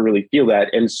kind of start to really feel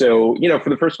that. And so, for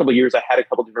the first couple of years, I had a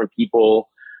couple different people.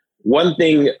 One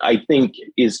thing I think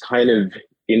is kind of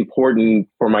important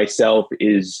for myself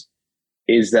is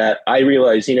that I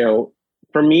realize,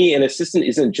 for me, an assistant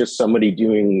isn't just somebody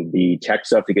doing the tech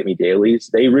stuff to get me dailies.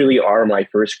 They really are my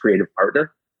first creative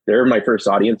partner. They're my first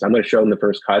audience. I'm going to show them the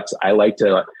first cuts. I like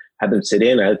to have them sit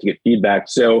in. I like to get feedback.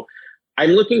 So I'm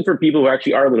looking for people who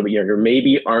actually are a little bit younger,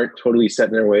 maybe aren't totally set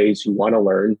in their ways, who want to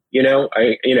learn.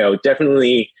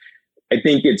 Definitely, I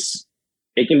think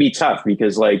it can be tough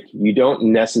because you don't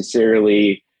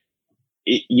necessarily.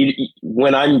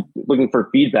 When I'm looking for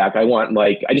feedback, I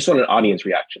just want an audience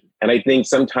reaction. And I think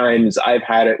sometimes I've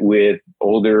had it with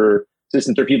older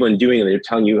assistants or people in doing it. They're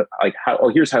telling you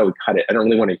here's how I would cut it. I don't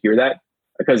really want to hear that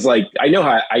because I know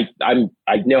how I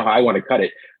know how I want to cut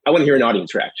it. I want to hear an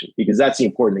audience reaction because that's the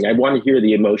important thing. I want to hear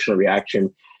the emotional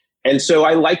reaction. And so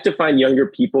I like to find younger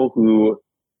people who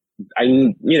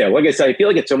like I said, I feel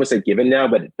like it's almost a given now,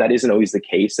 but that isn't always the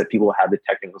case that people have the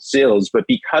technical skills. But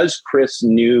because Chris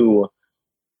knew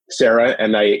Sarah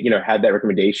and I, had that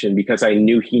recommendation because I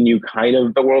knew he knew kind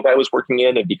of the world I was working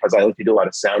in. And because I like to do a lot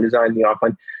of sound design in the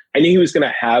offline, I knew he was going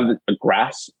to have a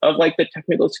grasp of the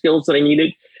technical skills that I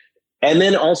needed. And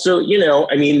then also,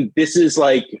 this is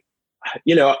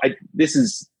this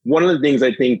is one of the things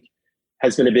I think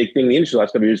has been a big thing in the industry the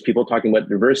last couple of years, people talking about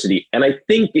diversity. And I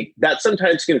think that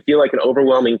sometimes can feel like an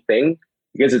overwhelming thing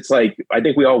because it's I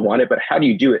think we all want it, but how do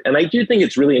you do it? And I do think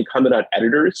it's really incumbent on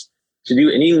editors to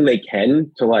do anything they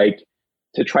can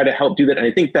to try to help do that. And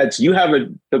I think that's, you have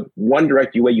the one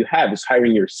direct way you have is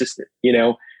hiring your assistant,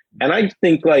 And I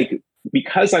think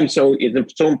because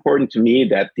it's so important to me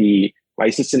that my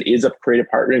assistant is a creative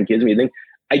partner and gives me a thing.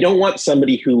 I don't want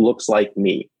somebody who looks like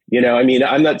me,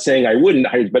 I'm not saying I wouldn't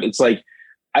hire, but it's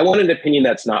I want an opinion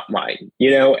that's not mine,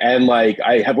 and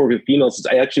I have worked with female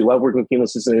assistants. I actually love working with female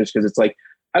assistants because it's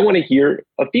I want to hear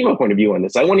a female point of view on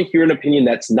this. I want to hear an opinion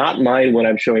that's not mine when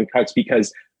I'm showing cuts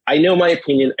because I know my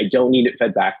opinion. I don't need it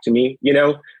fed back to me,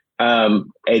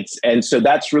 and so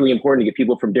that's really important to get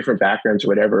people from different backgrounds or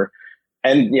whatever.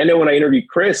 And when I interviewed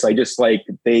Chris, I just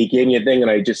they gave me a thing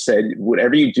and I just said,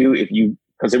 whatever you do,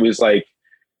 because it was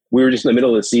we were just in the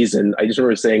middle of the season. I just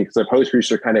remember saying, because the post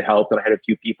producer kind of helped and I had a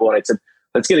few people and I said,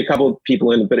 let's get a couple of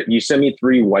people in, but if you send me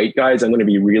 3 white guys, I'm going to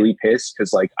be really pissed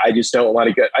because I just don't want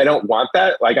to get, I don't want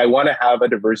that. I want to have a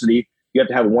diversity. You have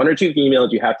to have 1 or 2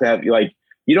 females. You have to have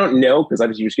you don't know because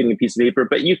obviously you're just getting a piece of paper,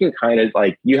 but you can kind of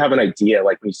you have an idea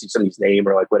when you see somebody's name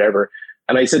or whatever.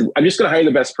 And I said, I'm just going to hire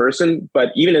the best person. But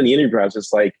even in the interview, I was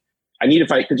just I need to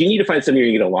find, because you need to find somebody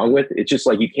you get along with. It's just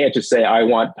you can't just say, I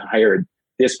want to hire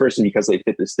this person because they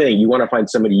fit this thing. You want to find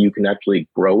somebody you can actually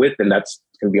grow with. And that's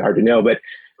going to be hard to know. But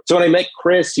so when I met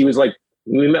Chris, he was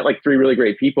we met 3 really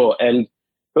great people.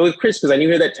 But with Chris, because I knew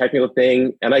he had that technical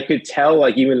thing, and I could tell,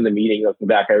 even in the meeting, looking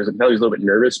back, I was he was a little bit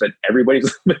nervous, but everybody's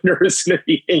a little bit nervous in a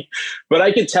meeting. But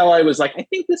I could tell I was I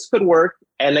think this could work.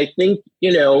 And I think,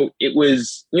 it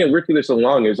was, working this so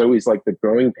long, it was always the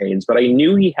growing pains, but I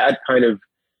knew he had kind of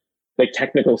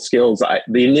technical skills,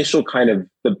 the initial kind of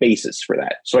the basis for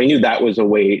that. So I knew that was a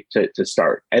way to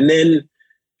start. And then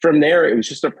from there, it was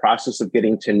just a process of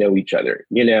getting to know each other,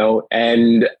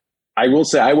 and I will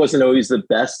say I wasn't always the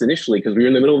best initially because we were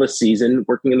in the middle of the season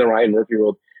working in the Ryan Murphy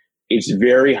world. It's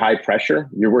very high pressure.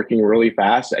 You're working really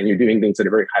fast and you're doing things at a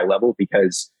very high level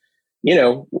because,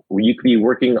 you could be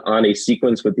working on a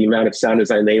sequence with the amount of sound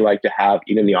design they like to have,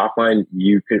 even the offline.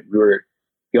 We were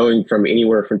going from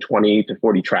anywhere from 20 to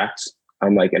 40 tracks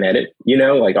on an edit,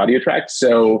 audio tracks.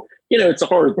 So, it's a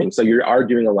horror thing. So you are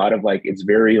doing a lot of it's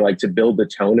very to build the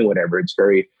tone and whatever.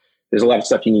 There's a lot of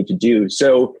stuff you need to do.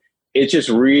 So it's just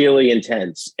really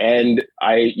intense. And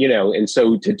and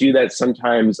so to do that,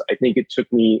 sometimes I think it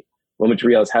took me a moment to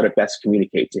realize how to best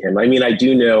communicate to him. I mean, I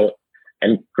do know,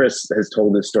 and Chris has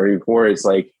told this story before, is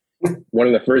one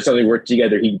of the first times we worked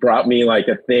together, he brought me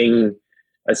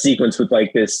a sequence with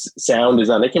this sound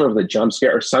design. I can't remember the jump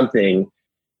scare or something.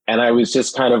 And I was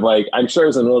just kind of I'm sure it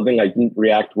was another thing I didn't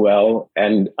react well.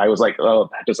 And I was oh,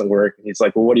 that doesn't work. And he's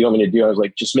well, what do you want me to do? I was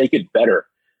just make it better.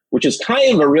 which is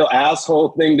kind of a real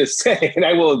asshole thing to say. And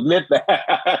I will admit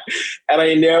that. And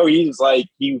I know he was like,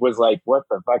 what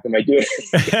the fuck am I doing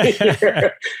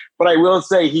here? But I will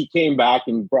say he came back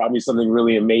and brought me something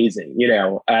really amazing,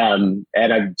 and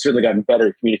I've certainly gotten better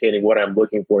at communicating what I'm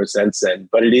looking for since then.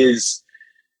 But it is,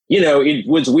 it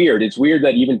was weird. It's weird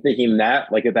that even thinking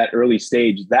that, like at that early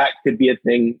stage, that could be a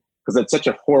thing, because it's such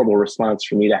a horrible response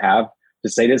for me to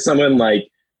say to someone, like,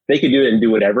 they could do it and do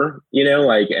whatever,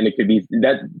 and it could be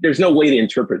that there's no way to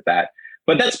interpret that.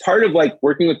 But that's part of like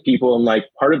working with people, and like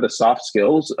part of the soft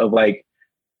skills of like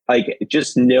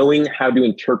just knowing how to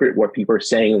interpret what people are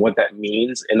saying and what that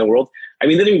means in the world. I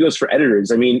mean, that even goes for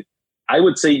editors. I mean, I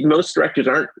would say most directors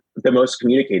aren't the most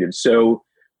communicative. So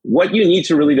what you need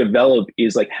to really develop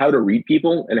is like how to read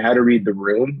people and how to read the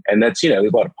room. And that's,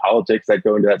 there's a lot of politics that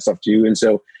go into that stuff too. And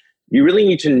so you really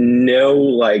need to know,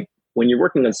 like, when you're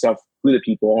working on stuff, who the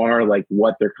people are, like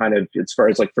what they're kind of, as far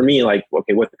as like for me, like,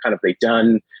 okay, what kind of they've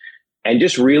done, and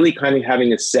just really kind of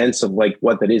having a sense of like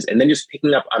what that is, and then just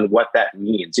picking up on what that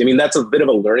means. I mean, that's a bit of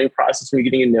a learning process when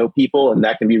you're getting to know people, and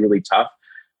that can be really tough,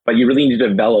 but you really need to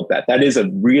develop that. That is a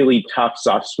really tough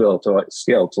soft skill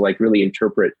to like really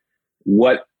interpret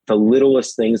what the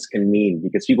littlest things can mean,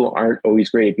 because people aren't always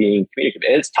great at being communicative.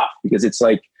 And it's tough because it's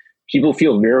like people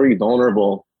feel very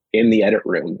vulnerable in the edit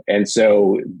room. And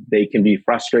so they can be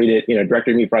frustrated,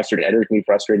 director can be frustrated, editor can be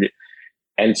frustrated.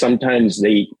 And sometimes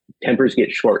tempers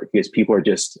get short because people are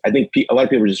just, I think a lot of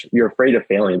people are just, you're afraid of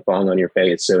failing and falling on your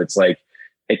face. So it's like,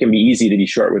 it can be easy to be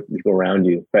short with people around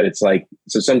you, but it's like,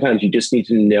 so sometimes you just need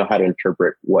to know how to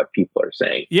interpret what people are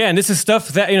saying. Yeah. And this is stuff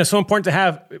that, so important to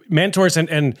have mentors and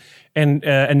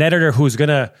an editor who's going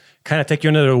to kind of take you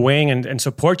under the wing and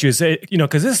support you.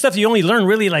 Because this is stuff you only learn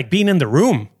really like being in the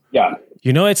room. Yeah.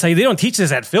 It's like, they don't teach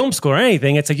this at film school or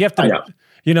anything. It's like, you have to,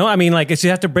 you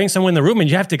have to bring someone in the room and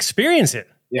you have to experience it.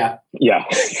 Yeah. Yeah.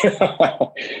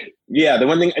 Yeah. The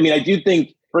one thing, I do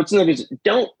think, first thing is,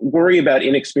 don't worry about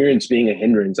inexperience being a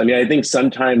hindrance. I think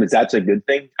sometimes that's a good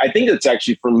thing. I think it's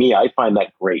actually, for me, I find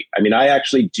that great. I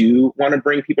actually do want to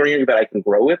bring people in here that I can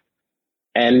grow with.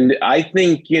 And I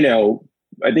think,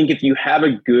 if you have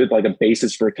a good, like a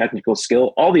basis for a technical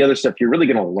skill, all the other stuff you're really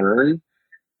going to learn.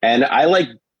 And I like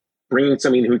bringing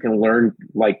somebody who can learn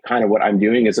like kind of what I'm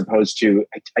doing, as opposed to,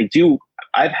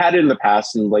 I've had it in the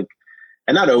past, and like,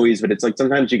 and not always, but it's like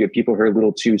sometimes you get people who are a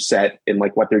little too set in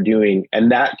like what they're doing,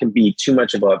 and that can be too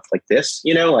much of a like this,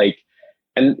 then always,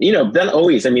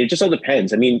 it just all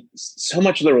depends. So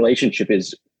much of the relationship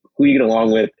is who you get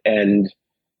along with, and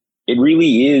it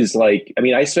really is like,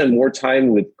 I spend more time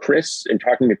with Chris and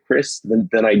talking to Chris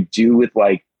than I do with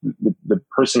like the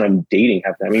person I'm dating.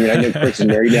 I know Chris is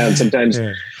married now, and sometimes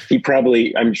he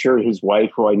probably, I'm sure his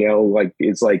wife, who I know, like,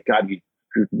 is like, God,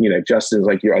 Justin's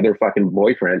like your other fucking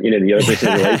boyfriend, the other person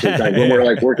in the relationship when we're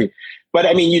like working.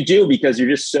 But you do, because you're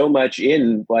just so much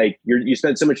in, like, you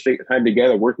spend so much time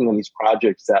together working on these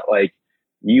projects that like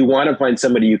you want to find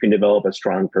somebody you can develop a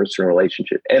strong personal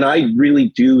relationship. And I really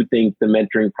do think the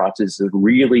mentoring process is a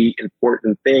really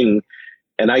important thing.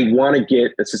 And I want to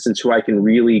get assistants who I can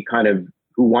really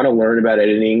who want to learn about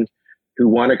editing, who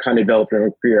want to kind of develop their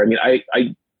own career.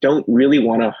 I don't really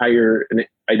want to hire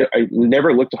I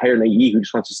never look to hire an AE who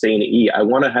just wants to stay in AE. I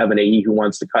want to have an AE who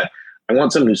wants to cut. I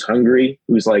want someone who's hungry,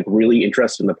 who's like really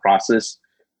interested in the process,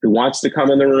 who wants to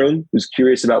come in the room, who's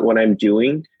curious about what I'm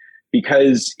doing,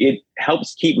 because it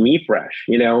helps keep me fresh,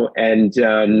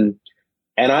 and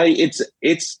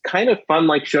it's kind of fun,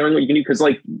 like showing what you can do. Cause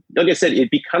like I said,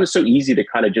 it becomes so easy to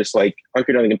kind of just like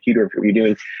hunker down the computer for what you're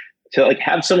doing, to like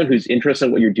have someone who's interested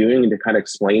in what you're doing and to kind of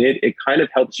explain it. It kind of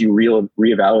helps you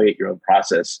reevaluate your own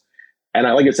process. And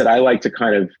like I said, I like to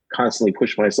kind of constantly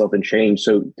push myself and change.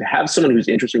 So to have someone who's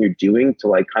interested in what you're doing, to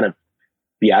like kind of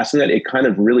be asking that, it kind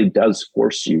of really does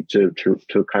force you to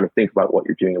kind of think about what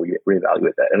you're doing and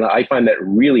reevaluate that. And I find that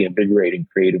really invigorating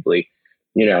creatively,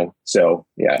 so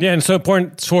yeah. Yeah. And so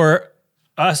important for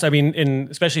us,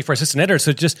 especially for assistant editors,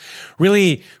 so just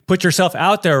really put yourself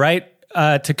out there, right?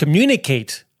 To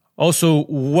communicate also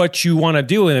what you want to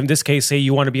do. And in this case, say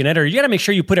you want to be an editor, you got to make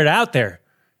sure you put it out there.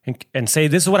 And say,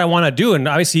 this is what I want to do. And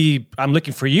obviously, I'm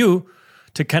looking for you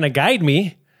to kind of guide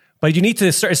me. But you need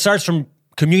to start, it starts from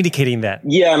communicating that.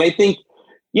 Yeah. And I think,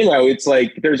 it's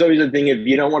like, there's always a thing, if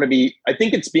you don't want to be, I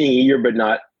think it's being eager, but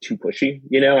not too pushy,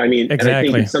 Exactly. And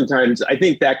I think sometimes, I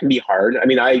think that can be hard.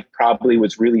 I probably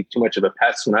was really too much of a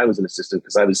pest when I was an assistant,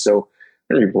 because I was so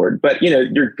bored. But,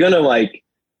 you're going to like,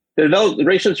 the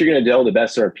relationships you're going to develop the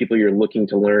best are people you're looking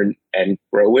to learn and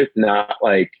grow with, not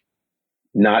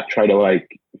try to like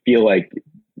feel like,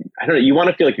 I don't know, you want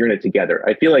to feel like you're in it together.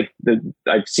 I feel like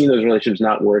I've seen those relationships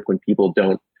not work when people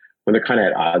don't when they're kind of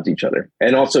at odds with each other.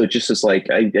 And also just is like,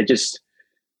 I just,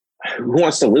 who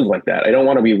wants to live like that? I don't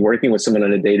want to be working with someone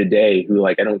on a day to day who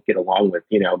like, I don't get along with,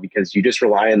 because you just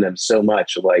rely on them so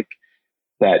much, like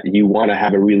that you want to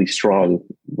have a really strong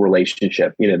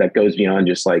relationship, that goes beyond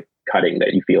just like cutting,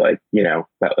 that you feel like,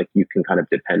 that like you can kind of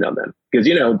depend on them because,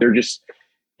 they're just,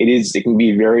 it can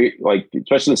be very like,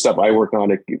 especially the stuff I work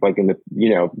on, like in the,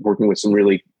 working with some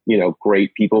really,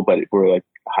 great people, but we're like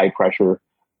high pressure,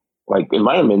 like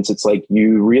environments. It's like,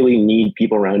 you really need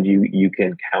people around you, you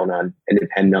can count on and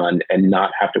depend on and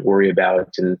not have to worry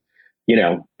about. And,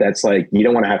 that's like, you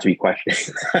don't want to have to be questioning.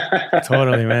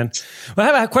 Totally, man. Well,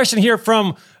 I have a question here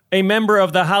from a member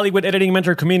of the Hollywood Editing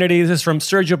Mentor community. This is from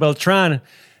Sergio Beltran.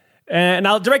 And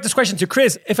I'll direct this question to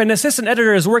Chris. If an assistant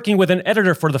editor is working with an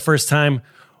editor for the first time,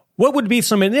 what would be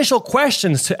some initial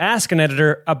questions to ask an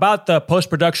editor about the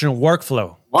post-production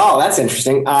workflow? Wow, that's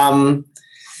interesting.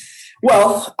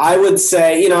 Well, I would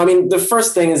say, the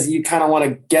first thing is you kind of want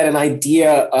to get an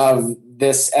idea of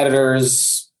this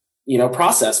editor's,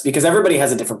 process, because everybody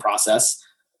has a different process.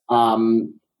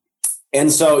 And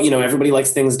so, everybody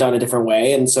likes things done a different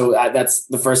way. And so that's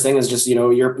the first thing is just, what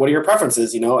are your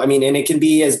preferences, and it can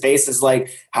be as base as like,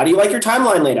 how do you like your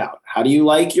timeline laid out? How do you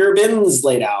like your bins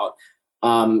laid out?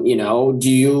 Do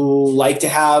you like to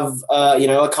have,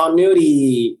 a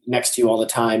continuity next to you all the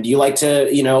time? Do you like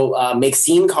to, make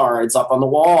scene cards up on the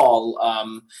wall?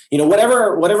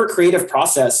 Whatever creative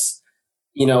process,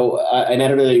 an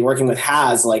editor that you're working with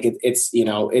has, like, it's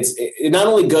not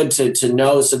only good to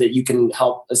know so that you can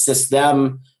help assist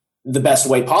them the best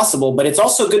way possible, but it's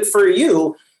also good for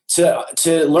you to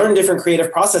learn different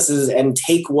creative processes and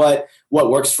take what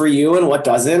works for you and what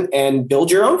doesn't and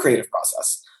build your own creative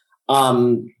process.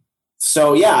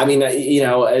 So yeah,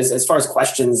 as far as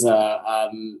questions,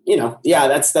 that's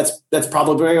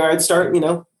probably where I'd start,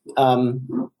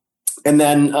 and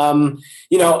then,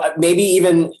 maybe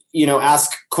even,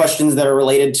 ask questions that are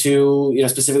related to,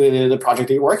 specifically the project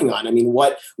that you're working on. I mean,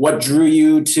 what drew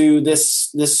you to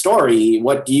this story?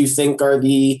 What do you think are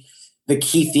the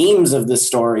key themes of this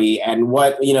story? And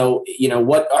what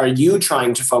are you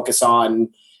trying to focus on?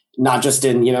 Not just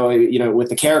in, with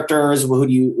the characters, what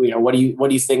do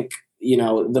you think,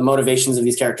 the motivations of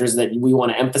these characters that we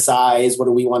want to emphasize? What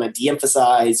do we want to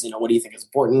de-emphasize? What do you think is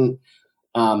important?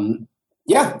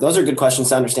 Yeah, those are good questions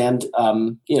to understand.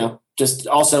 Just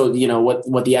also,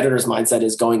 what the editor's mindset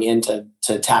is going into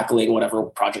tackling whatever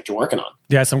project you're working on.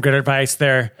 Yeah, some good advice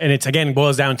there. And it's, again,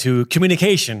 boils down to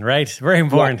communication, right? Very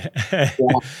important. Yeah.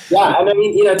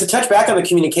 And to touch back on the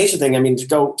communication thing,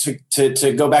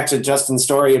 to go back to Justin's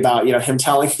story about, him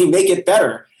telling me, make it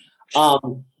better.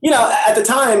 At the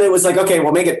time it was like, okay,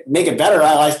 well, make it better.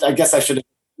 I guess I should have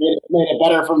made it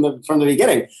better from the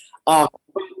beginning.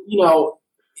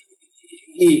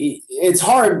 It's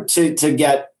hard to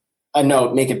get a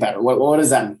note, make it better. What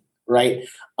does that mean? Right.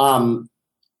 And,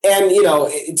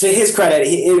 to his credit,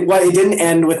 it didn't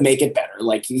end with make it better.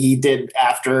 Like he did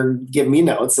after giving me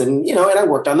notes and I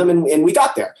worked on them and we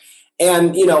got there.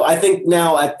 And, I think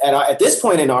now at this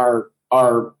point in our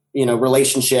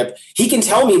relationship, he can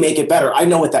tell me make it better. I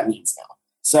know what that means now.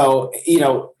 So,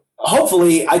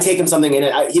 hopefully I take him something in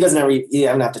it. He doesn't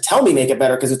have to tell me make it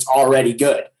better because it's already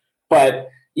good. But,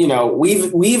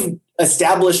 we've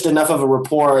established enough of a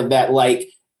rapport that like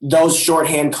those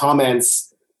shorthand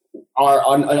comments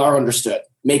are understood.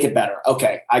 Make it better.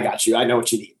 Okay, I got you. I know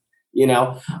what you need.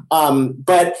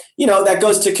 But that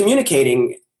goes to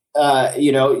communicating.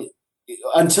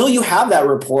 Until you have that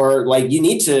rapport, like you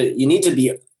need to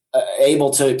be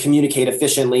able to communicate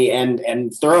efficiently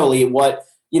and thoroughly what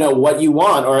you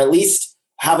want, or at least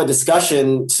have a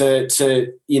discussion to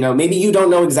maybe you don't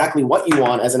know exactly what you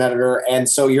want as an editor. And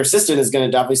so your assistant is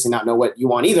going to obviously not know what you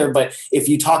want either. But if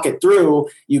you talk it through,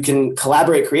 you can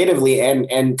collaborate creatively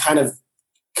and kind of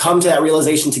come to that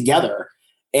realization together.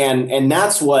 And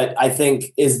that's what I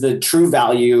think is the true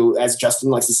value, as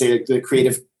Justin likes to say, the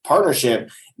creative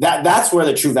partnership. That's where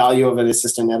the true value of an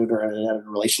assistant editor and an editor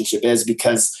relationship is,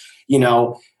 because,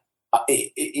 even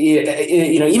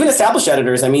established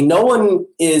editors, no one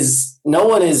is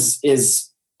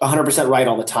 100% right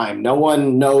all the time. No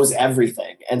one knows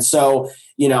everything. And so,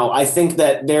 I think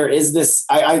that there is this,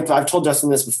 I've told Justin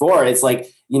this before. It's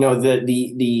like,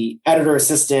 the editor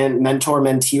assistant, mentor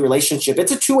mentee relationship,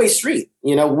 it's a two-way street.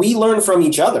 We learn from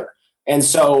each other. And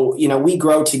so, we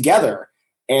grow together.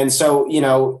 And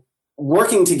so,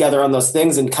 working together on those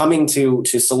things and coming to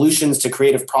solutions to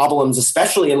creative problems,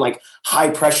 especially in like high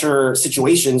pressure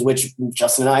situations, which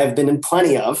Justin and I have been in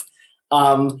plenty of,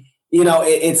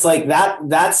 it's like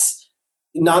that's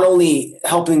not only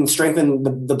helping strengthen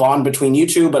the bond between you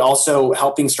two, but also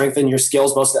helping strengthen your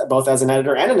skills both as an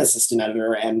editor and an assistant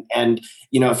editor. And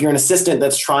if you're an assistant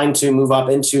that's trying to move up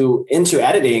into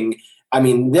editing, I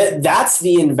mean, that's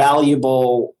the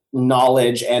invaluable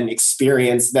knowledge and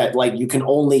experience that like you can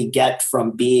only get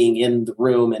from being in the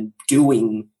room and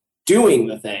doing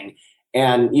the thing.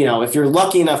 And, if you're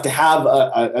lucky enough to have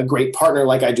a great partner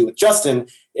like I do with Justin,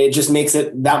 it just makes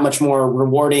it that much more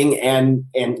rewarding and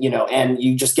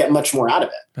you just get much more out of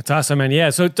it. That's awesome, man. Yeah.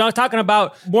 So talking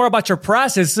more about your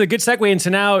process, this is a good segue into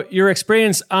now your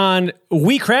experience on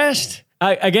We Crashed.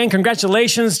 Again,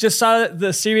 congratulations. Just saw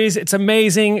the series. It's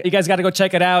amazing. You guys got to go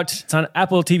check it out. It's on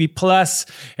Apple TV Plus.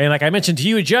 And like I mentioned to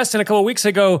you, Justin, a couple of weeks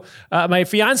ago, my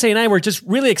fiance and I were just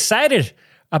really excited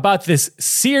about this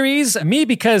series. Me,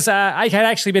 because I had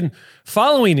actually been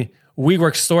following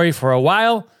WeWork's story for a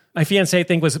while. My fiance, I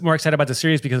think, was more excited about the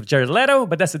series because of Jared Leto,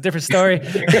 but that's a different story.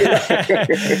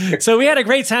 So we had a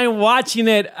great time watching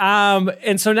it.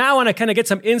 And so now I want to kind of get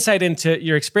some insight into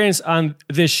your experience on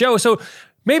this show. So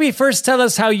maybe first tell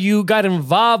us how you got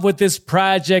involved with this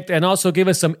project and also give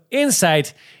us some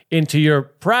insight into your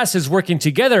process working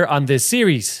together on this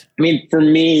series. I mean, for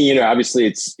me, obviously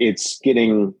it's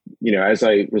getting, as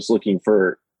I was looking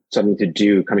for something to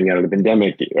do coming out of the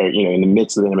pandemic, or, in the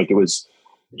midst of the pandemic, it was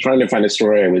trying to find a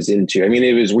story I was into. I mean,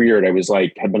 it was weird. I was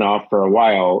like, had been off for a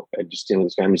while, just dealing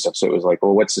with family stuff. So it was like,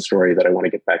 well, what's the story that I want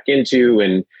to get back into?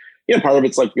 And, part of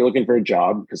it's like you're looking for a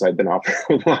job because I've been off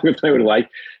for as long as I would like.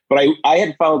 But I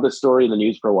had followed the story in the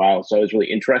news for a while, so I was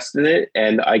really interested in it.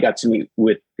 And I got to meet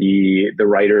with the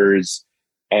writers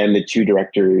and the two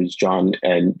directors, John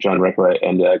Requa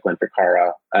and Glenn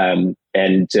Ficarra. And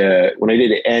when I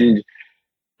did it,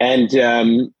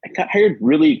 I got hired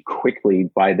really quickly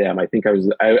by them. I think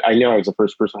I know I was the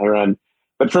first person hired on.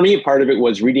 But for me, part of it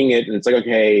was reading it, and it's like,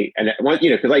 okay, and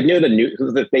because I knew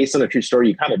because it's based on a true story,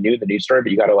 you kind of knew the news story,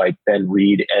 but you got to then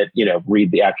read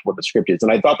the actual what the script is.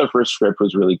 And I thought the first script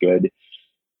was really good.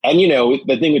 And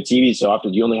the thing with TV, so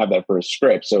often you only have that first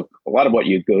script, so a lot of what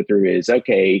you go through is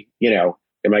okay,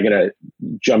 am I going to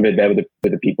jump in bed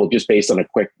with the people just based on a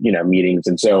quick meetings?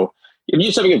 And so if you're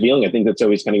just having a feeling, I think that's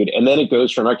always kind of good. And then it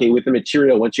goes from okay, with the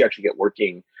material, once you actually get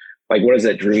working, like, what does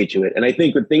that drew me to it? And I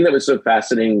think the thing that was so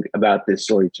fascinating about this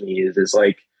story to me is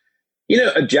like,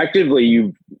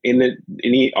 objectively,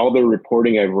 all the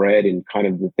reporting I've read and kind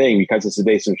of the thing, because it's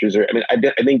based on true story. I mean,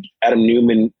 I think Adam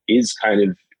Newman is kind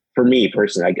of, for me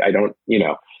personally, I don't,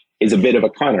 is a bit of a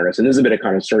con artist, and there's a bit of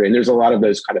con artist story. And there's a lot of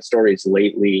those kind of stories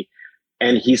lately.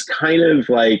 And he's kind of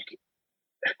like,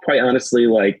 quite honestly,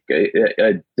 like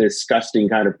a disgusting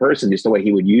kind of person, just the way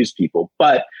he would use people.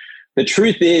 But the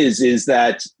truth is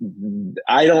that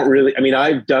I don't really, I mean,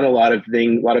 I've done a lot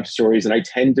of stories, and I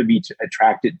tend to be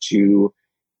attracted to,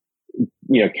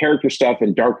 character stuff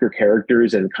and darker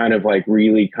characters and kind of like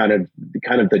really kind of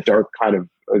the dark kind of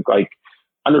like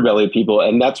underbelly of people.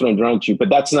 And that's what I'm drawn to. But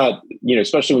that's not,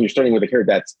 especially when you're starting with a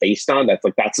character that's based on, that's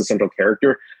the central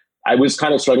character. I was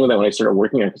kind of struggling with that when I started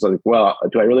working on it, because I was like, well,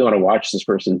 do I really want to watch this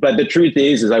person? But the truth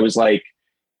is I was like,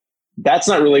 that's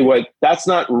not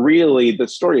really the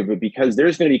story of it, because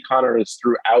there's going to be con artists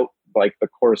throughout like the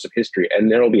course of history,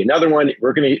 and there'll be another one.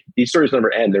 These stories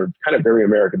never end. They're kind of very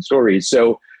American stories.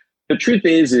 So the truth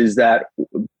is that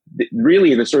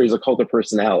really the story is a cult of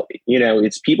personality.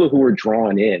 It's people who are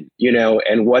drawn in,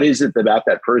 and what is it about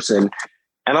that person?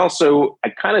 And also, I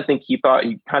kind of think he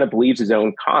kind of believes his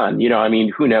own con. I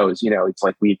mean, who knows? It's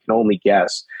like we can only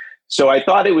guess. So I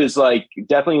thought it was like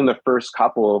definitely in the first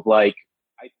couple of like,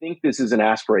 I think this is an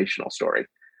aspirational story.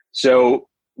 So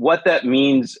what that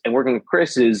means, and working with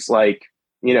Chris, is like,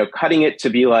 cutting it to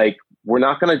be like, we're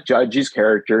not going to judge these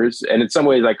characters. And in some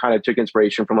ways, I kind of took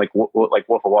inspiration from like Wolf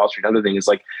of Wall Street and other things,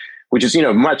 like, which is,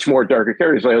 much more darker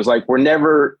characters. But I was like, we're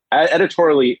never,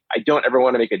 editorially, I don't ever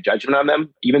want to make a judgment on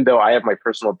them, even though I have my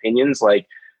personal opinions. Like,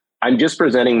 I'm just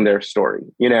presenting their story,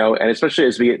 and especially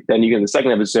as you get in the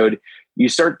second episode, you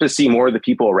start to see more of the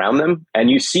people around them, and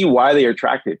you see why they are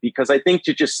attracted. Because I think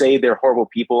to just say they're horrible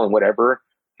people and whatever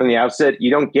from the outset,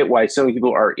 you don't get why so many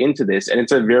people are into this. And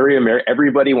it's a very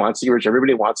everybody wants to be rich.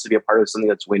 Everybody wants to be a part of something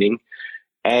that's winning.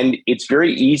 And it's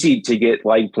very easy to get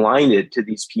like blinded to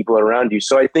these people around you.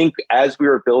 So I think as we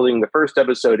were building the first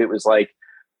episode, it was like,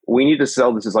 we need to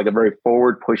sell this as like a very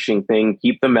forward pushing thing,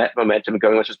 keep the momentum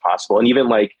going as much as possible. And even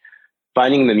like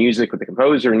finding the music with the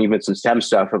composer and even some STEM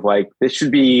stuff of like, this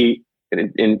should be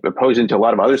in opposing to a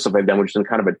lot of other stuff I've done, which is in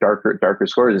kind of a darker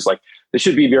scores. It's like, this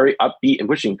should be very upbeat and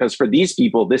pushing, because for these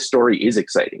people, this story is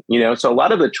exciting, So a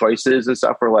lot of the choices and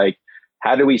stuff were like,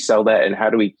 how do we sell that? And how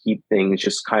do we keep things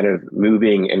just kind of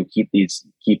moving and keep this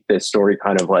story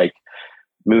kind of like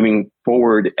moving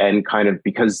forward, and kind of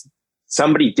because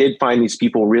somebody did find these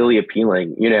people really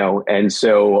appealing, and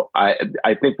so I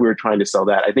think we were trying to sell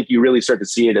that. I think you really start to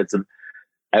see it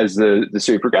as the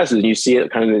series progresses, and you see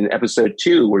it kind of in episode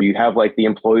 2, where you have like the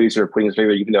employees who are putting this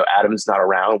together, even though Adam's not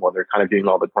around, while they're kind of doing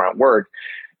all the grunt work.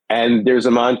 And there's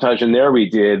a montage in there we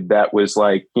did that was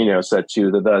like, set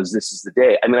to this is the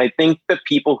day. I mean, I think the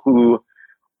people who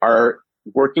are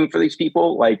working for these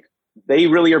people, like, they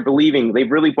really are believing, they've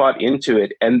really bought into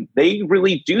it, and they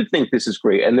really do think this is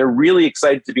great, and they're really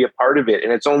excited to be a part of it.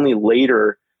 And it's only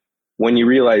later when you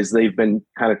realize they've been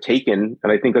kind of taken.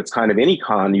 And I think that's kind of any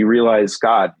con, you realize,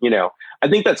 God, I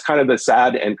think that's kind of the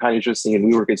sad and kind of interesting in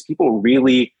WeWork is people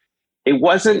really, it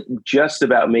wasn't just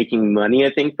about making money,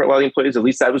 I think, for a lot of employees. At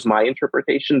least that was my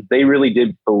interpretation. They really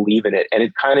did believe in it. And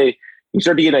it kind of, you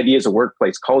start to get ideas of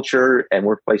workplace culture and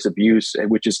workplace abuse,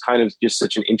 which is kind of just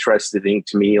such an interesting thing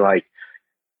to me. Like,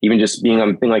 even just being on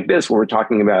a thing like this, where we're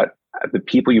talking about the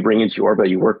people you bring into your orbit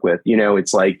you work with,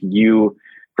 it's like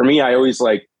for me, I always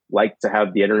like to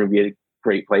have the editing room be a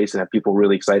great place and have people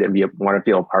really excited and want to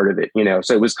feel a part of it,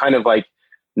 So it was kind of like,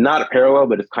 not a parallel,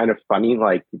 but it's kind of funny,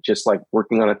 like just like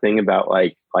working on a thing about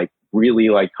like really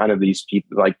like kind of these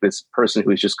people, like this person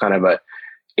who's just kind of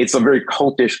it's a very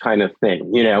cultish kind of thing,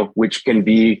 which can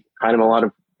be kind of a lot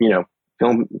of,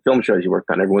 film shows you work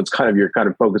on. Everyone's you're kind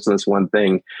of focused on this one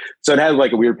thing. So it has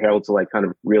like a weird parallel to like kind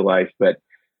of real life, but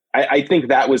I think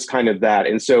that was kind of that.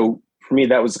 And so for me,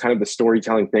 that was kind of the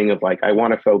storytelling thing of like, I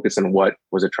want to focus on what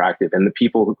was attractive, and the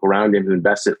people who around him who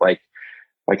invested, like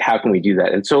how can we do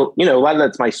that? And so, a lot of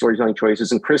that's my storytelling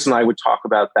choices, and Chris and I would talk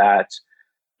about that.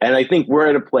 And I think we're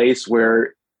at a place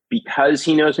where, because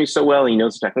he knows me so well, and he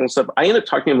knows the technical stuff, I end up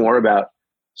talking more about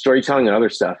storytelling and other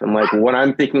stuff, and like what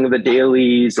I'm thinking of the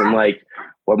dailies, and like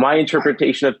what my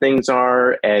interpretation of things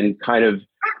are. And kind of,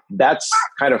 that's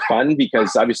kind of fun,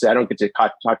 because obviously I don't get to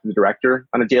talk to the director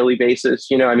on a daily basis.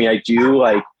 I mean, I do,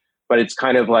 like, but it's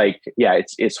kind of like, yeah,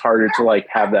 it's harder to like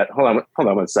have that. Hold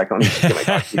on 1 second. Let me just get my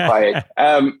talk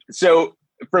quiet. So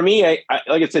for me, I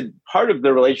like I said, part of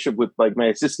the relationship with like my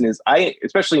assistant is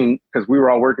especially because we were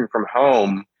all working from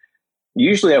home,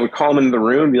 usually I would call him into the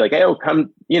room and be like, hey, come,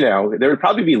 there would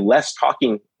probably be less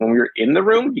talking when we were in the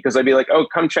room, because I'd be like, oh,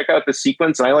 come check out the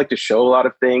sequence. And I like to show a lot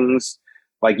of things,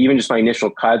 like even just my initial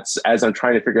cuts as I'm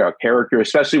trying to figure out character,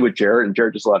 especially with Jared, and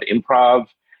Jared does a lot of improv.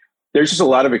 There's just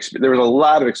there was a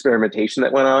lot of experimentation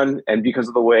that went on. And because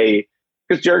of the way,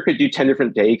 because Jared could do 10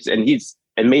 different takes, and he's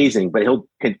amazing, but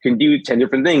can do 10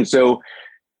 different things. So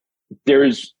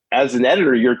as an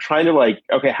editor, you're trying to like,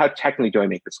 okay, how technically do I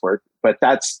make this work? But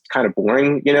that's kind of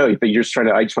boring, But you're just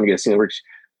I just want to get a scene that works.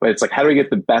 But it's like, how do I get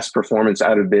the best performance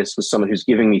out of this with someone who's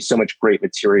giving me so much great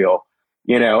material,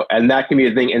 And that can be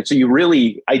a thing. And so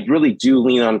I really do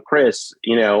lean on Chris,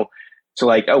 to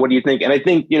like, oh, what do you think? And I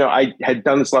think, I had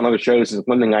done this a lot on other shows. Is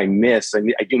one thing I miss.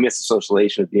 I do miss the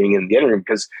socialization of being in the editing room,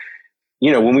 because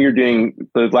when we were doing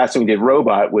the last thing we did,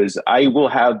 Robot, was I will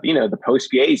have, the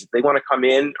post PAs, if they want to come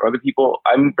in, or other people,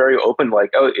 I'm very open,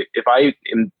 like, oh, if I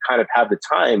am kind of have the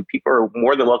time, people are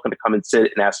more than welcome to come and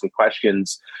sit and ask me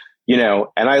questions,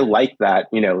 and I like that,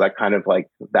 that kind of like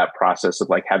that process of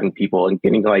like having people and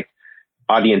getting like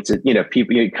audience,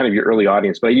 people, kind of your early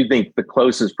audience. But I do think the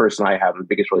closest person I have, the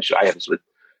biggest relationship I have, is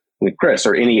with Chris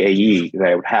or any AE that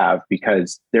I would have,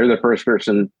 because they're the first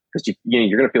person, because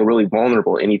you're going to feel really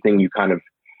vulnerable anything you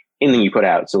put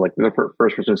out. So like the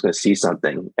first person is going to see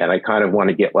something, and I kind of want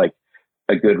to get like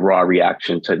a good raw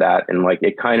reaction to that. And like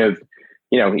it kind of,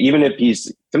 even if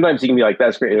sometimes he can be like,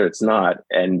 that's great, or it's not.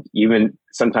 And even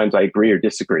sometimes I agree or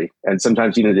disagree. And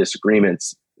sometimes even the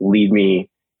disagreements lead me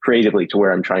creatively to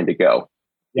where I'm trying to go,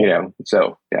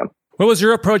 so yeah. What was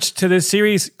your approach to this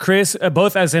series, Chris,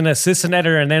 both as an assistant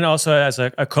editor and then also as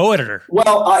a co-editor?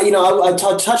 Well,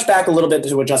 I'll touch back a little bit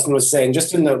to what Justin was saying,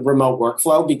 just in the remote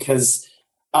workflow, because,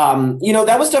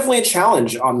 that was definitely a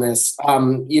challenge on this.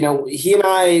 He and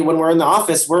I, when we're in the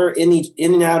office, we're in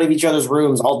and out of each other's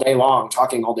rooms all day long,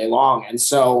 talking all day long. And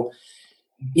so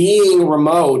being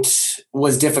remote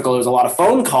was difficult. There was a lot of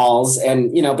phone calls,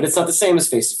 and but it's not the same as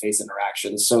face-to-face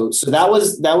interactions. So that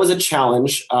was a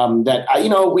challenge that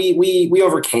we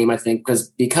overcame. I think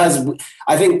because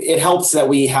I think it helps that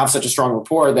we have such a strong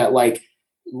rapport that like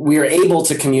we are able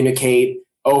to communicate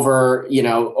over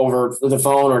the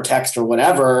phone or text or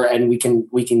whatever, and we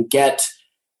can get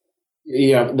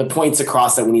the points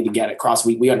across that we need to get across.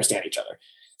 We understand each other.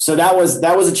 So that was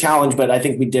a challenge, but I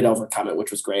think we did overcome it, which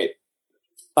was great.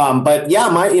 But yeah,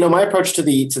 my approach to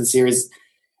the series,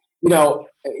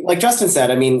 like Justin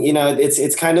said, I mean,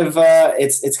 it's kind of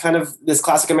this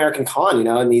classic American con,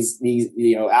 and these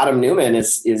Adam Newman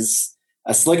is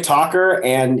a slick talker,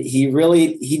 and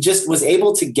he just was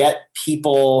able to get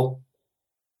people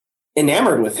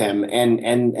enamored with him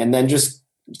and then just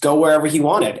go wherever he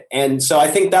wanted. And so I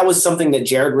think that was something that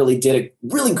Jared really did a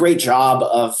really great job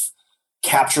of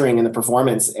capturing in the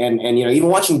performance. And even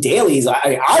watching dailies,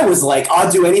 I was like,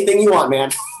 I'll do anything you want,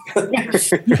 man.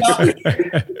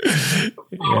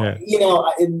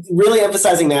 Really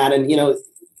emphasizing that. And,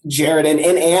 Jared and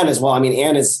Anne as well. I mean,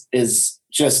 Anne is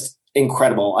just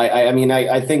incredible.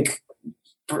 I think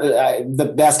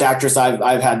the best actress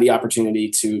I've had the opportunity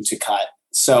to cut.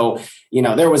 So,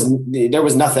 there was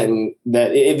nothing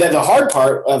that the hard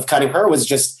part of cutting her was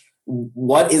just,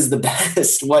 what is the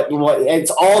best? What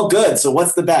it's all good. So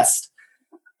what's the best?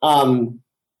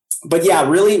 But yeah,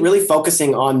 really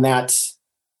focusing on that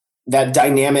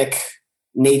dynamic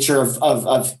nature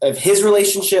of his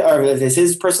relationship or of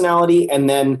his personality. And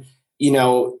then,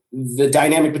 the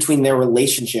dynamic between their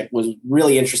relationship was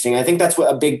really interesting. I think that's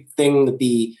what a big thing that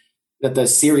the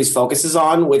series focuses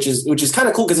on, which is kind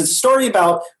of cool because it's a story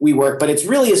about WeWork, but it's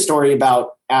really a story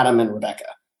about Adam and Rebecca.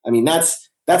 I mean, that's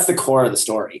the core of the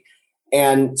story.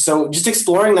 And so just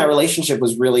exploring that relationship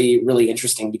was really, really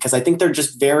interesting because I think they're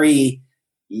just very,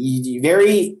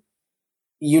 very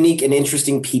unique and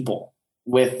interesting people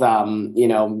with,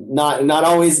 not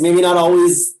always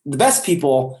the best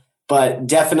people, but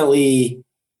definitely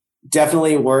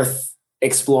worth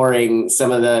exploring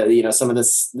some of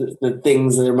the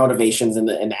things and their motivations and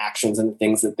the actions and the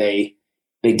things that they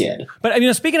did. But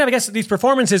speaking of, I guess, these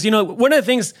performances, one of the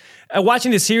things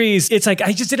watching the series, it's like,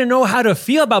 I just didn't know how to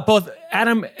feel about both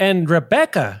Adam and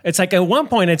Rebecca. It's like at one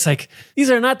point, it's like,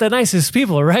 these are not the nicest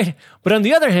people, right? But on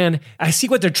the other hand, I see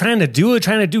what they're trying to do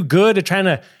good. They're trying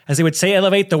to, as they would say,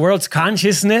 elevate the world's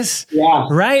consciousness. Yeah.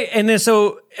 Right. And then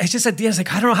so it's just at the end, it's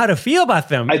like, I don't know how to feel about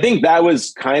them. I think that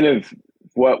was kind of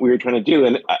what we were trying to do.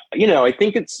 And, I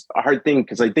think it's a hard thing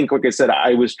because I think, like I said,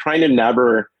 I was trying to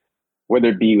never, whether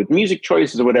it be with music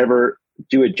choices or whatever,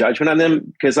 do a judgment on them.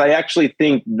 Because I actually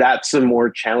think that's a more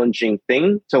challenging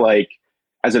thing to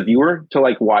as a viewer,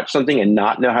 to watch something and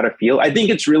not know how to feel. I think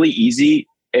it's really easy.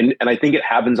 And I think it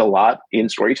happens a lot in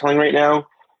storytelling right now,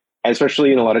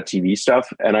 especially in a lot of TV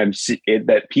stuff. And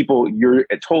that people, you're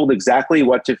told exactly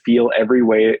what to feel every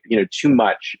way, too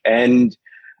much. And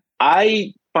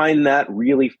I find that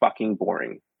really fucking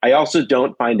boring. I also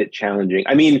don't find it challenging.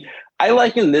 I mean, I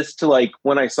liken this to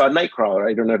when I saw Nightcrawler.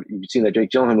 I don't know if you've seen that Jake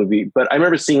Gyllenhaal movie, but I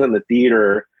remember seeing it in the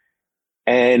theater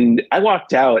and I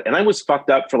walked out and I was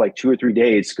fucked up for 2 or 3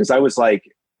 days because I was like,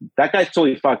 that guy's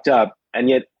totally fucked up. And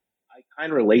yet I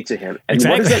kind of relate to him. And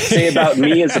What does that say about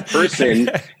me as a person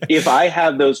if I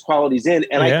have those qualities in?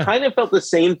 And I kind of felt the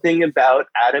same thing about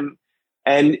Adam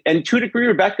and to a degree,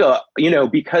 Rebecca,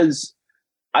 because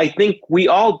I think we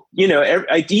all,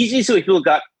 it's easy so people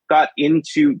got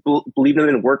into believing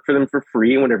them and work for them for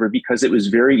free and whatever, because it was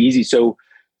very easy. So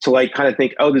to kind of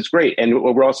think, oh, that's great. And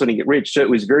we're also going to get rich. So it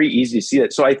was very easy to see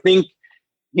that. So I think,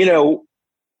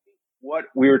 what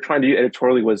we were trying to do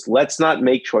editorially was let's not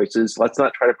make choices. Let's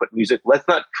not try to put music. Let's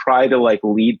not try to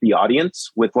lead the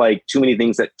audience with too many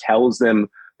things that tells them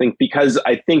because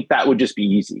I think that would just be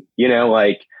easy,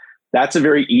 that's a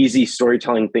very easy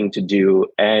storytelling thing to do.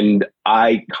 And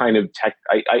I kind of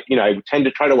I tend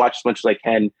to try to watch as much as I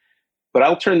can, but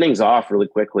I'll turn things off really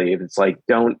quickly if it's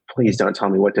please don't tell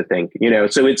me what to think,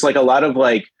 So it's a lot of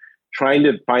trying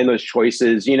to find those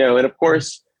choices, and of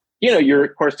course, you're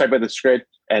of course talking about the script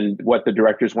and what the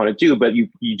directors want to do, but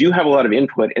you do have a lot of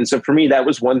input. And so for me, that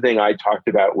was one thing I talked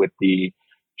about with the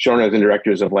showrunners and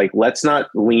directors of let's not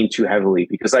lean too heavily,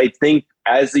 because I think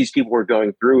as these people were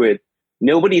going through it,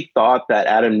 nobody thought that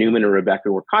Adam Newman or Rebecca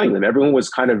were conning them. Everyone was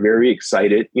kind of very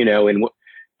excited,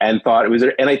 and thought it was.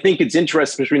 And I think it's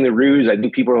interesting, especially in the Ruse. I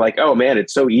think people are like, "Oh man,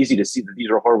 it's so easy to see that these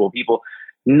are horrible people."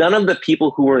 None of the people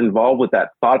who were involved with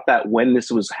that thought that when this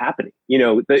was happening.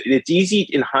 It's easy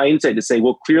in hindsight to say,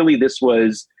 "Well, clearly this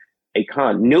was a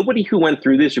con." Nobody who went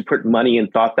through this or put money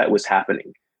and thought that was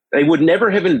happening. They would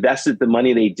never have invested the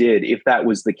money they did if that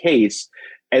was the case.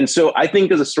 And so I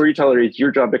think as a storyteller, it's your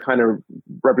job to kind of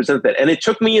represent that. And it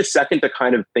took me a second to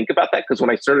kind of think about that, because when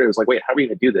I started, I was like, wait, how are we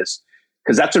going to do this?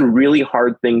 Because that's a really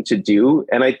hard thing to do.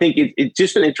 And I think it's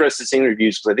just been interesting seeing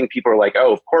reviews, because I think people are like,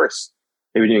 oh, of course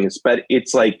they were doing this. But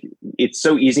it's it's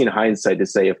so easy in hindsight to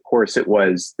say, of course it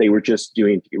was, they were just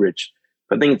doing it to get rich.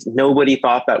 But I think nobody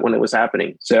thought that when it was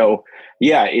happening. So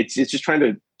yeah, it's just trying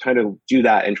to do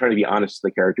that and trying to be honest to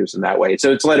the characters in that way.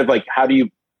 So it's a lot of how do you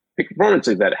pick a performance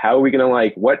like that? How are we going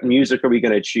to what music are we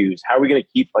going to choose? How are we going to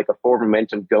keep a forward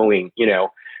momentum going, And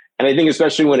I think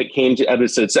especially when it came to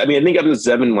episodes, I think episode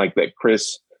 7, that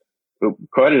Chris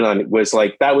co-edited on, it was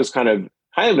that was kind of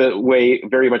kind of a way,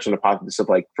 very much an hypothesis of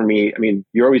like, for me, I mean,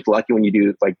 you're always lucky when you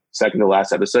do like second to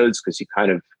last episodes because you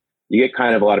get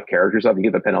kind of a lot of characters up. You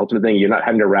get the penultimate thing. You're not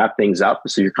having to wrap things up.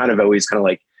 So you're kind of always kind of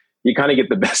like, you kind of get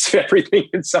the best of everything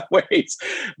in some ways.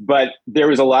 But there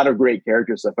was a lot of great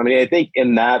character stuff. I mean, I think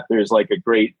in that there's like a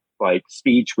great like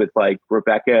speech with like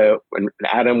Rebecca and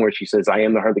Adam where she says, I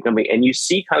am the heart of the company. And you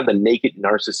see kind of the naked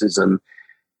narcissism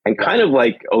and kind of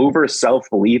like over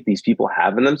self-belief these people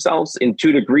have in themselves. And to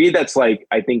a degree that's like,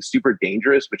 I think super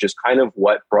dangerous, which is kind of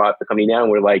what brought the company down.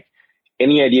 Where like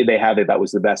any idea they had that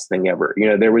was the best thing ever. You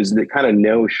know, there was the kind of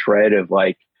no shred of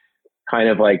like, kind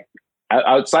of like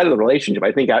outside of the relationship.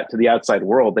 I think out to the outside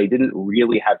world, they didn't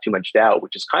really have too much doubt,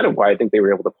 which is kind of why I think they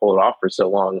were able to pull it off for so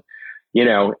long, you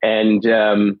know, and,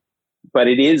 but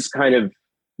it is kind of,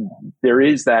 there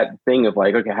is that thing of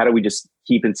like, okay, how do we just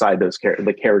keep inside those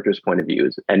the characters' point of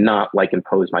views and not like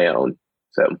impose my own?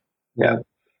 So, yeah.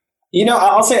 You know,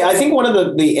 I'll say, I think one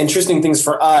of the interesting things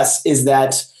for us is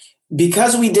that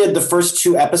because we did the first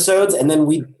 2 episodes and then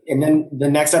the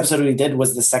next episode we did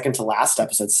was the second to last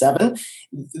episode 7,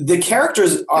 the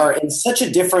characters are in such a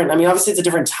different, I mean, obviously it's a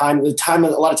different time. A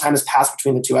lot of time has passed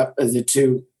between the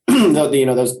two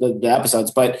the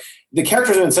episodes, but the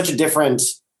characters are in such a different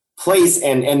place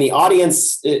and the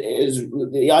audience's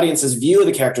view of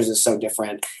the characters is so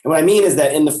different. And what I mean is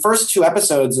that in the first 2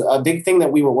 episodes, a big thing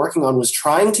that we were working on was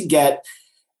trying to get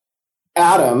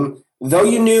Adam, though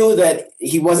you knew that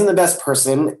he wasn't the best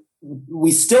person,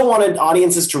 we still wanted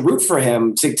audiences to root for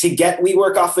him to get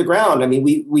WeWork off the ground. I mean,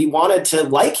 we wanted to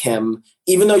like him,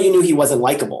 even though you knew he wasn't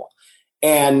likable.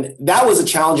 And that was a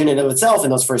challenge in and of itself in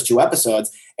those first 2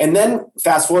 episodes. And then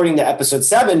fast forwarding to episode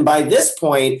 7, by this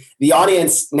point, the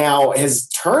audience now has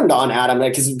turned on Adam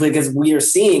because we are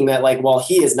seeing that like, well,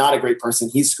 he is not a great person.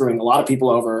 He's screwing a lot of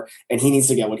people over and he needs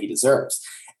to get what he deserves.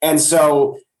 And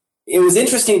so it was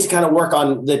interesting to kind of work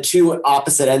on the 2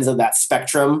 opposite ends of that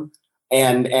spectrum.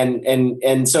 And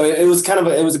so it was kind of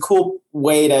it was a cool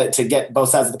way to get both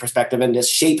sides of the perspective and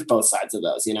just shape both sides of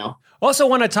those, you know? Also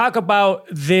want to talk about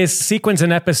this sequence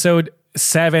in episode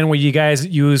 7 where you guys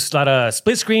use a lot of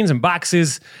split screens and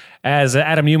boxes as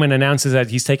Adam Newman announces that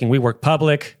he's taking WeWork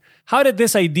public. How did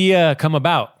this idea come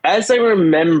about? As I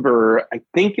remember, I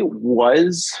think it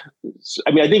was,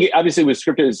 I mean, I think obviously it was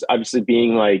scripted as obviously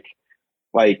being like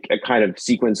a kind of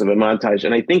sequence of a montage.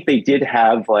 And I think they did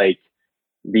have like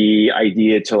the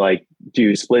idea to like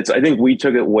do splits. I think we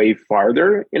took it way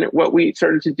farther in what we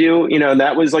started to do, you know, and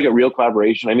that was like a real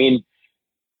collaboration. I mean,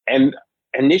 and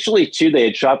initially too, they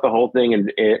had shot the whole thing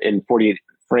in 48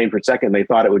 frames per second. They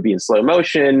thought it would be in slow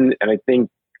motion. And I think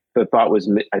the thought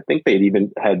was, I think they'd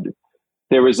even had,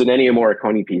 there was an Ennio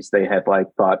Morricone piece they had like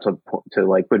thought to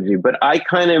like put it in. But I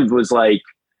kind of was like,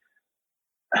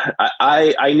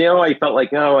 I know I felt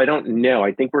like, oh, I don't know.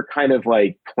 I think we're kind of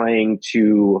like playing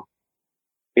to,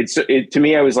 to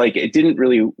me, I was like, it didn't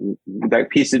really, that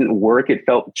piece didn't work. It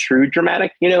felt true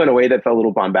dramatic, you know, in a way that felt a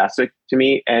little bombastic to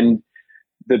me. And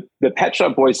the Pet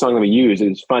Shop Boys song that we use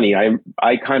is funny.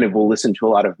 I kind of will listen to a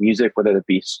lot of music, whether it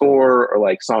be score or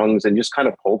like songs, and just kind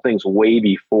of pull things way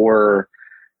before,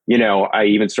 you know, I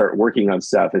even start working on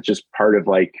stuff. It's just part of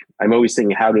like, I'm always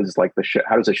thinking, how does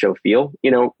a show feel,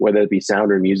 you know, whether it be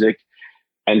sound or music,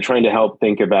 and trying to help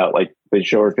think about like the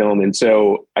show or film. And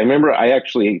so I remember I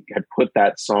actually had put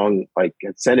that song, like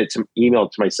had sent it to email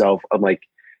to myself on like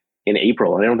in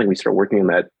April. And I don't think we started working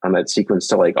on that sequence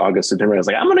till like August, September. I was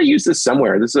like, I'm going to use this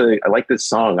somewhere. I like this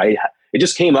song. It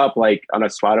just came up like on a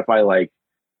Spotify, like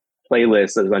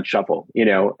playlist that was on shuffle, you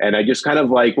know? And I just kind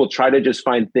of like, will try to just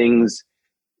find things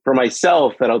for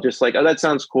myself that I'll just like, oh, that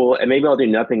sounds cool. And maybe I'll do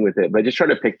nothing with it, but I just try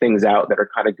to pick things out that are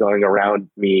kind of going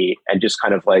around me and just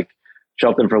kind of like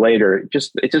shelf them for later.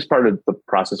 It's just part of the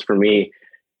process for me.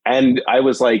 And I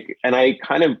was like, and I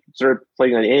kind of started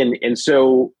playing that in. And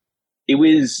so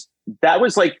that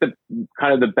was like the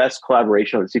kind of the best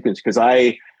collaboration of the sequence, because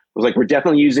I was like, we're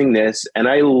definitely using this. And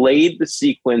I laid the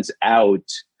sequence out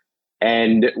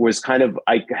and was kind of,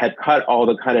 I had cut all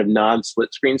the kind of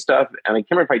non-split screen stuff. And I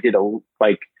can't remember if I did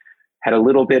had a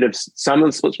little bit of some of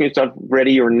the split screen stuff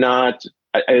ready or not,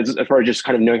 as far as just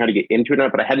kind of knowing how to get into it or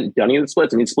not, but I hadn't done any of the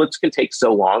splits. I mean, splits can take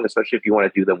so long, especially if you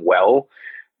want to do them well,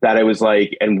 that I was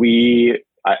like, and we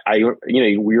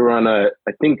were on I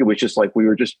think it was just like, we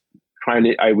were just trying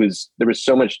to, there was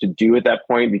so much to do at that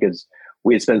point because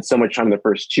we had spent so much time in the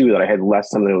first 2 that I had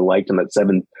less time than I liked in that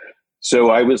 7th.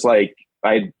 So I was like,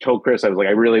 I told Chris, I was like,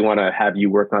 I really want to have you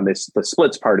work on the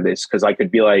splits part of this. Cause I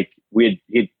could be like,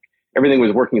 everything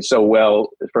was working so well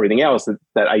for everything else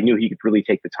that I knew he could really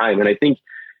take the time. And I think,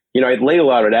 you know, I'd laid a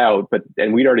lot of it out,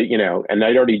 and we'd already, you know, and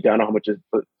I'd already done a whole bunch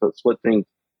of split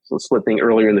split thing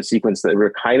earlier in the sequence that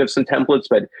were kind of some templates,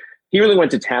 but he really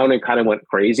went to town and kind of went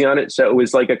crazy on it. So it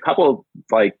was like a couple,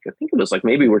 like, I think it was like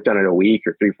maybe we worked on it a week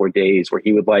or 3-4 days where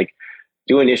he would like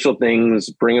do initial things,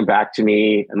 bring them back to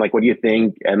me and like, what do you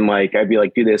think? And like, I'd be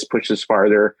like, do this, push this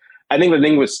farther. I think the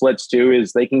thing with slits too,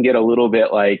 is they can get a little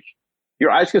bit like,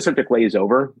 your eyes can start to glaze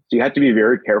over. So you have to be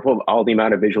very careful of all the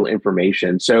amount of visual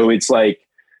information. So it's like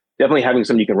definitely having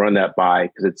somebody you can run that by,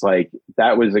 because it's like,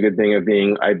 that was a good thing of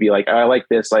being, I'd be like, oh, I like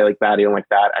this, I like that, I don't like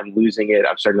that. I'm losing it.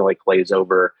 I'm starting to like glaze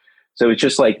over. So it's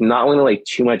just like not only like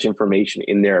too much information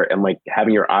in there and like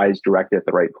having your eyes directed at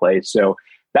the right place. So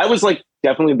that was like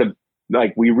definitely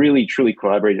like we really truly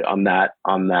collaborated on that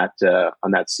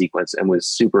sequence, and was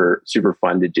super, super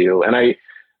fun to do. And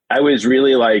I was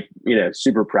really like,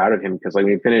 super proud of him, because like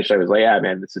when he finished, I was like, yeah,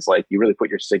 man, this is like, you really put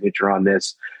your signature on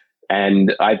this.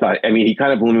 And I thought, he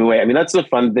kind of blew me away. That's the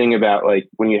fun thing about like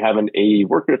when you have an AE you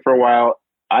worked with for a while.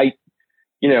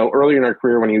 Earlier in our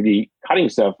career when he would be cutting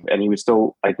stuff and he was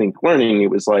still, I think, learning, it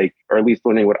was like, or at least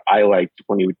learning what I liked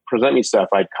when he would present me stuff,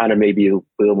 I'd kind of maybe a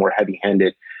little more heavy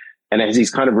handed. And as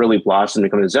he's kind of really blossomed to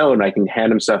become his own, I can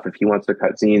hand him stuff if he wants to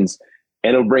cut scenes,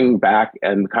 and it'll bring back.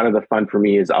 And kind of the fun for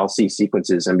me is I'll see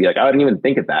sequences and be like, oh, I didn't even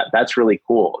think of that. That's really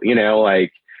cool.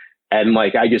 And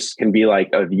like, I just can be like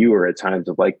a viewer at times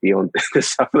of like the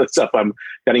stuff I'm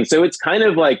cutting. So it's kind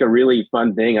of like a really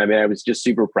fun thing. I was just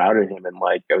super proud of him. And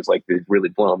like, I was like, it's really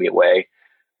blowing me away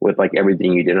with like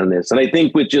everything you did on this. And I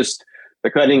think with just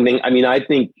the cutting thing, I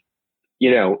think,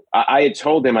 I had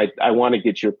told him, I want to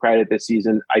get your credit this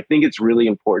season. I think it's really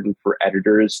important for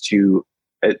editors to,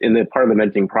 in the part of the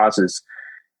mentoring process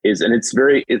is, and I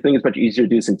think it's much easier to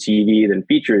do this in TV than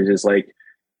features, is like,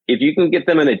 if you can get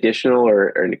them an additional or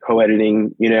an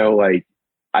co-editing,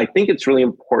 I think it's really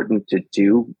important to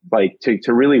do, like,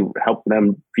 to really help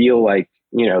them feel like,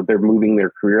 they're moving their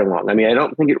career along. I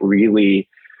don't think it really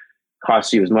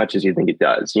costs you as much as you think it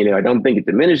does. I don't think it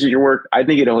diminishes your work. I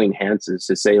think it only enhances,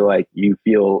 to say like, you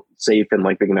feel safe and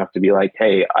like big enough to be like,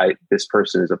 hey, this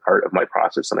person is a part of my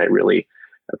process and I really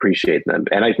appreciate them.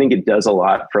 And I think it does a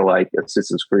lot for like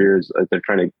assistants' careers as they're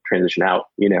trying to transition out,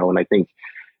 and I think,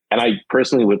 and I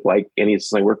personally would like any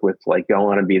assistant I work with, like, go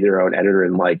on and be their own editor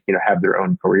and like, have their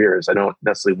own careers. I don't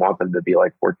necessarily want them to be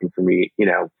like working for me,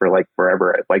 for like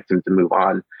forever. I'd like them to move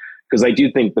on, because I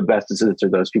do think the best assistants are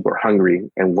those people who are hungry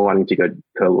and wanting to go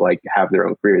like have their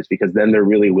own careers, because then they're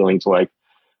really willing to like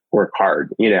work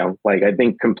hard, like I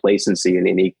think complacency in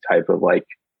any type of like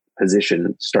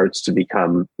position starts to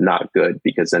become not good,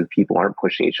 because then people aren't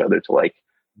pushing each other to like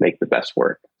make the best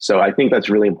work. So I think that's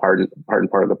really important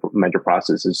part of the mentor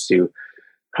process, is to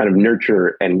kind of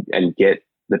nurture and get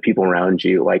the people around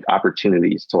you like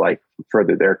opportunities to like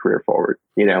further their career forward,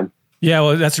 Yeah,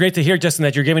 well, that's great to hear, Justin,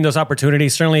 that you're giving those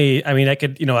opportunities. Certainly, I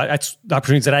could, that's the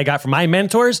opportunities that I got from my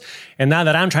mentors, and now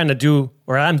that I'm trying to do,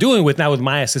 or I'm doing with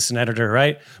my assistant editor,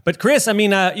 right? But Chris,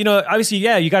 obviously,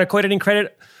 yeah, you got a co-editing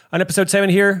credit on episode 7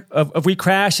 here of We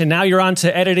Crash, and now you're on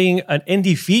to editing an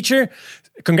indie feature.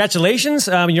 Congratulations.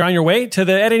 You're on your way to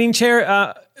the editing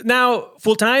chair now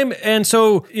full time. And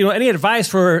so, any advice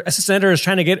for assistant editors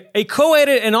trying to get a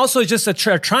co-edit, and also just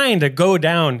trying to go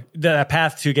down the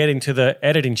path to getting to the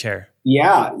editing chair?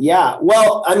 Yeah.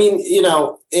 Well,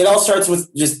 it all starts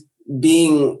with just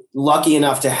being lucky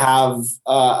enough to have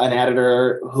an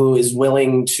editor who is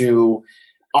willing to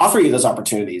offer you those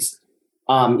opportunities.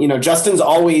 Justin's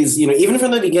always, even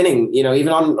from the beginning, even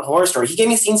on Horror Story, he gave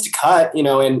me scenes to cut,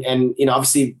 and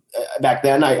obviously back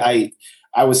then I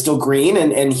was still green,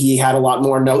 and he had a lot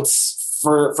more notes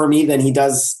for me than he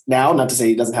does now. Not to say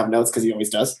he doesn't have notes, because he always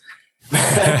does.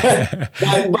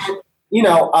 but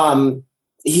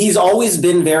he's always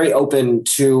been very open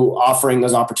to offering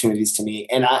those opportunities to me.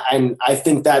 And I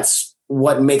think that's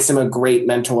what makes him a great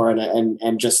mentor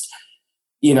and just,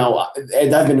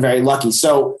 I've been very lucky.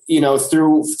 So,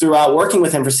 throughout working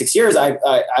with him for 6 years,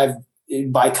 I've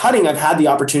by cutting, I've had the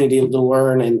opportunity to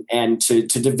learn and to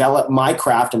develop my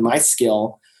craft and my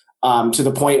skill to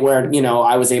the point where,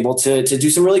 I was able to do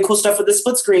some really cool stuff with the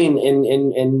split screen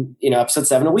in episode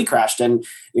 7 of We Crashed, and,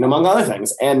 among other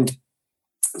things. And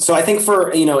so I think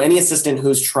for, any assistant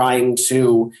who's trying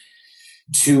to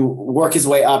work his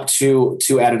way up to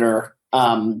editor,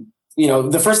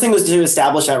 the first thing was to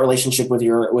establish that relationship with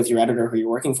your editor who you're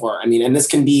working for. And this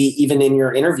can be even in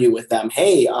your interview with them.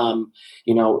 Hey,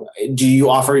 do you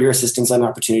offer your assistants an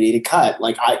opportunity to cut?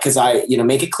 Because I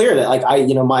make it clear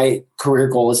that my career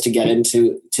goal is to get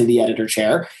into the editor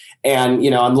chair, and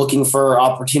I'm looking for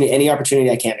any opportunity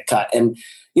I can to cut. And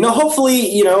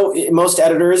hopefully, most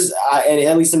editors, and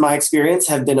at least in my experience,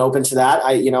 have been open to that.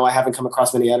 I haven't come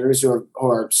across many editors who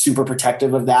are super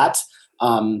protective of that.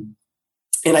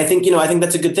 I think, I think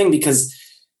that's a good thing because,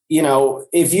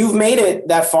 if you've made it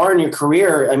that far in your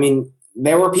career, I mean,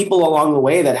 there were people along the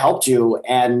way that helped you.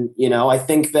 And, I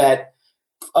think that,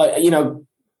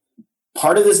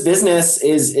 part of this business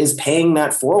is paying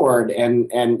that forward. And,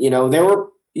 there were,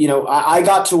 I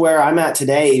got to where I'm at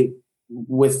today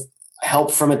with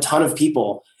help from a ton of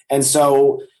people. And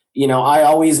so, I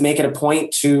always make it a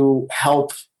point to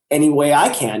help any way I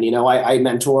can. I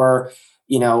mentor,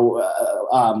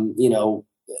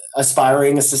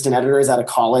 aspiring assistant editors out of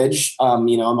college. I'm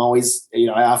always,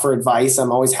 I offer advice.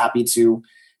 I'm always happy to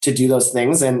do those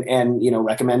things and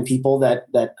recommend people that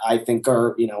I think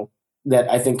are,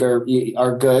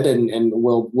 are good and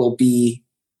will be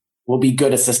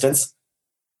good assistants.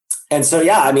 And so,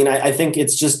 yeah, I mean, I think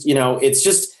it's just, it's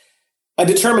just a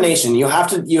determination. You have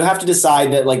to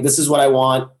decide that like, this is what I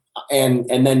want.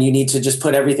 And then you need to just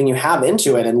put everything you have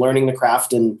into it and learning the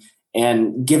craft and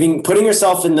putting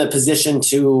yourself in the position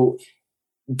to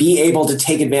be able to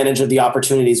take advantage of the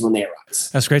opportunities when they arise.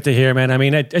 That's great to hear, man. I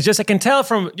mean, I can tell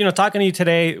from, talking to you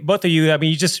today, both of you, I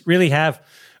mean, you just really have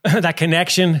that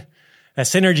connection, that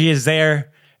synergy is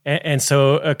there. And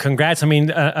so congrats. I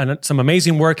mean, on some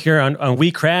amazing work here on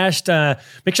We Crashed.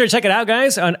 Make sure to check it out,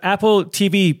 guys, on Apple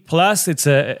TV Plus. It's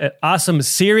an awesome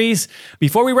series.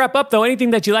 Before we wrap up, though,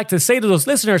 anything that you'd like to say to those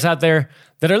listeners out there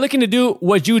that are looking to do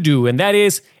what you do, and that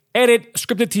is edit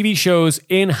scripted TV shows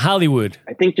in Hollywood?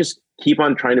 I think just keep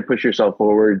on trying to push yourself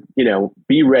forward,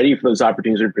 be ready for those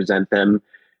opportunities to present them.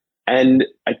 And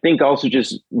I think also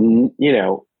just,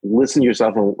 listen to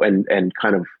yourself and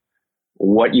kind of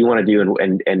what you want to do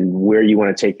and where you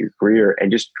want to take your career,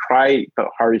 and just try the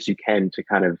hardest you can to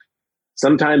kind of,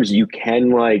 sometimes you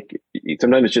can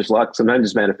sometimes it's just luck, sometimes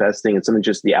it's manifesting, and sometimes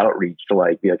just the outreach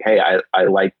to be like, hey, I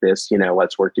like this,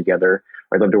 let's work together.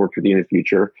 I'd love to work with you in the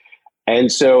future.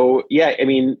 And so, yeah, I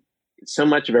mean, so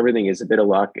much of everything is a bit of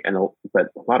luck but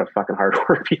a lot of fucking hard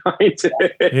work behind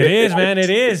it. It is, man. It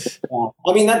is. Yeah.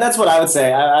 I mean, that's what I would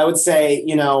say. I would say,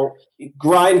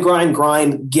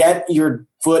 grind, get your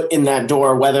foot in that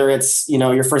door, whether it's,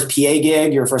 your first PA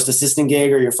gig, your first assistant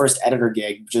gig, or your first editor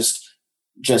gig. Just,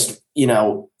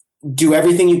 do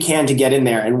everything you can to get in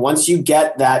there. And once you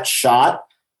get that shot,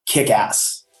 kick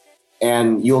ass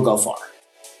and you'll go far.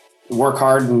 Work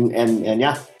hard and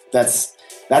yeah, that's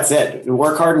it.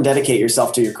 Work hard and dedicate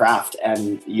yourself to your craft,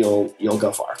 and you'll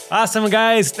go far. Awesome,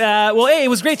 guys. Well, hey, it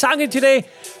was great talking to you today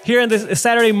here on this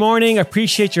Saturday morning. I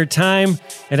appreciate your time.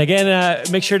 And again,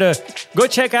 make sure to go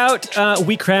check out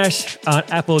We Crash on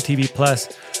Apple TV Plus.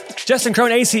 Justin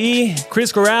Crone, ACE,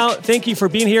 Chris Corral, thank you for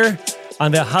being here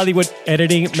on the Hollywood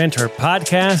Editing Mentor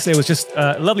podcast. It was just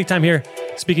a lovely time here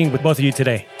speaking with both of you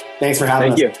today. Thanks for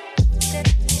having us. Thank you.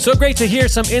 So great to hear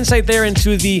some insight there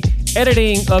into the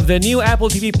editing of the new Apple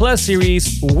TV Plus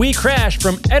series, We Crash,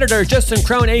 from editor Justin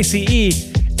Crone,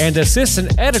 ACE, and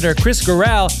assistant editor Chris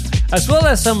Corral, as well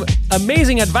as some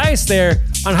amazing advice there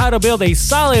on how to build a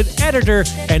solid editor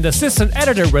and assistant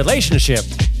editor relationship.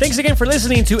 Thanks again for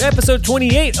listening to episode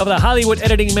 28 of the Hollywood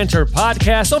Editing Mentor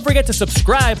podcast. Don't forget to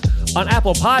subscribe on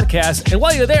Apple Podcasts. And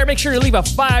while you're there, make sure to leave a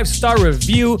 5-star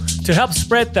review to help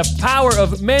spread the power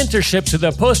of mentorship to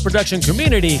the post-production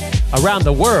community around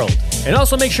the world. And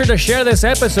also make sure to share this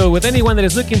episode with anyone that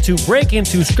is looking to break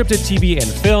into scripted TV and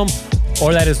film,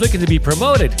 or that is looking to be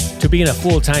promoted to being a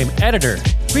full-time editor.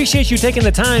 Appreciate you taking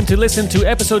the time to listen to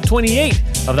episode 28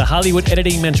 of the Hollywood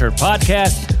Editing Mentor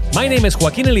podcast. My name is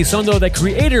Joaquin Elizondo, the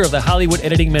creator of the Hollywood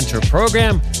Editing Mentor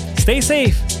program. Stay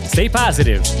safe, stay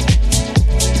positive.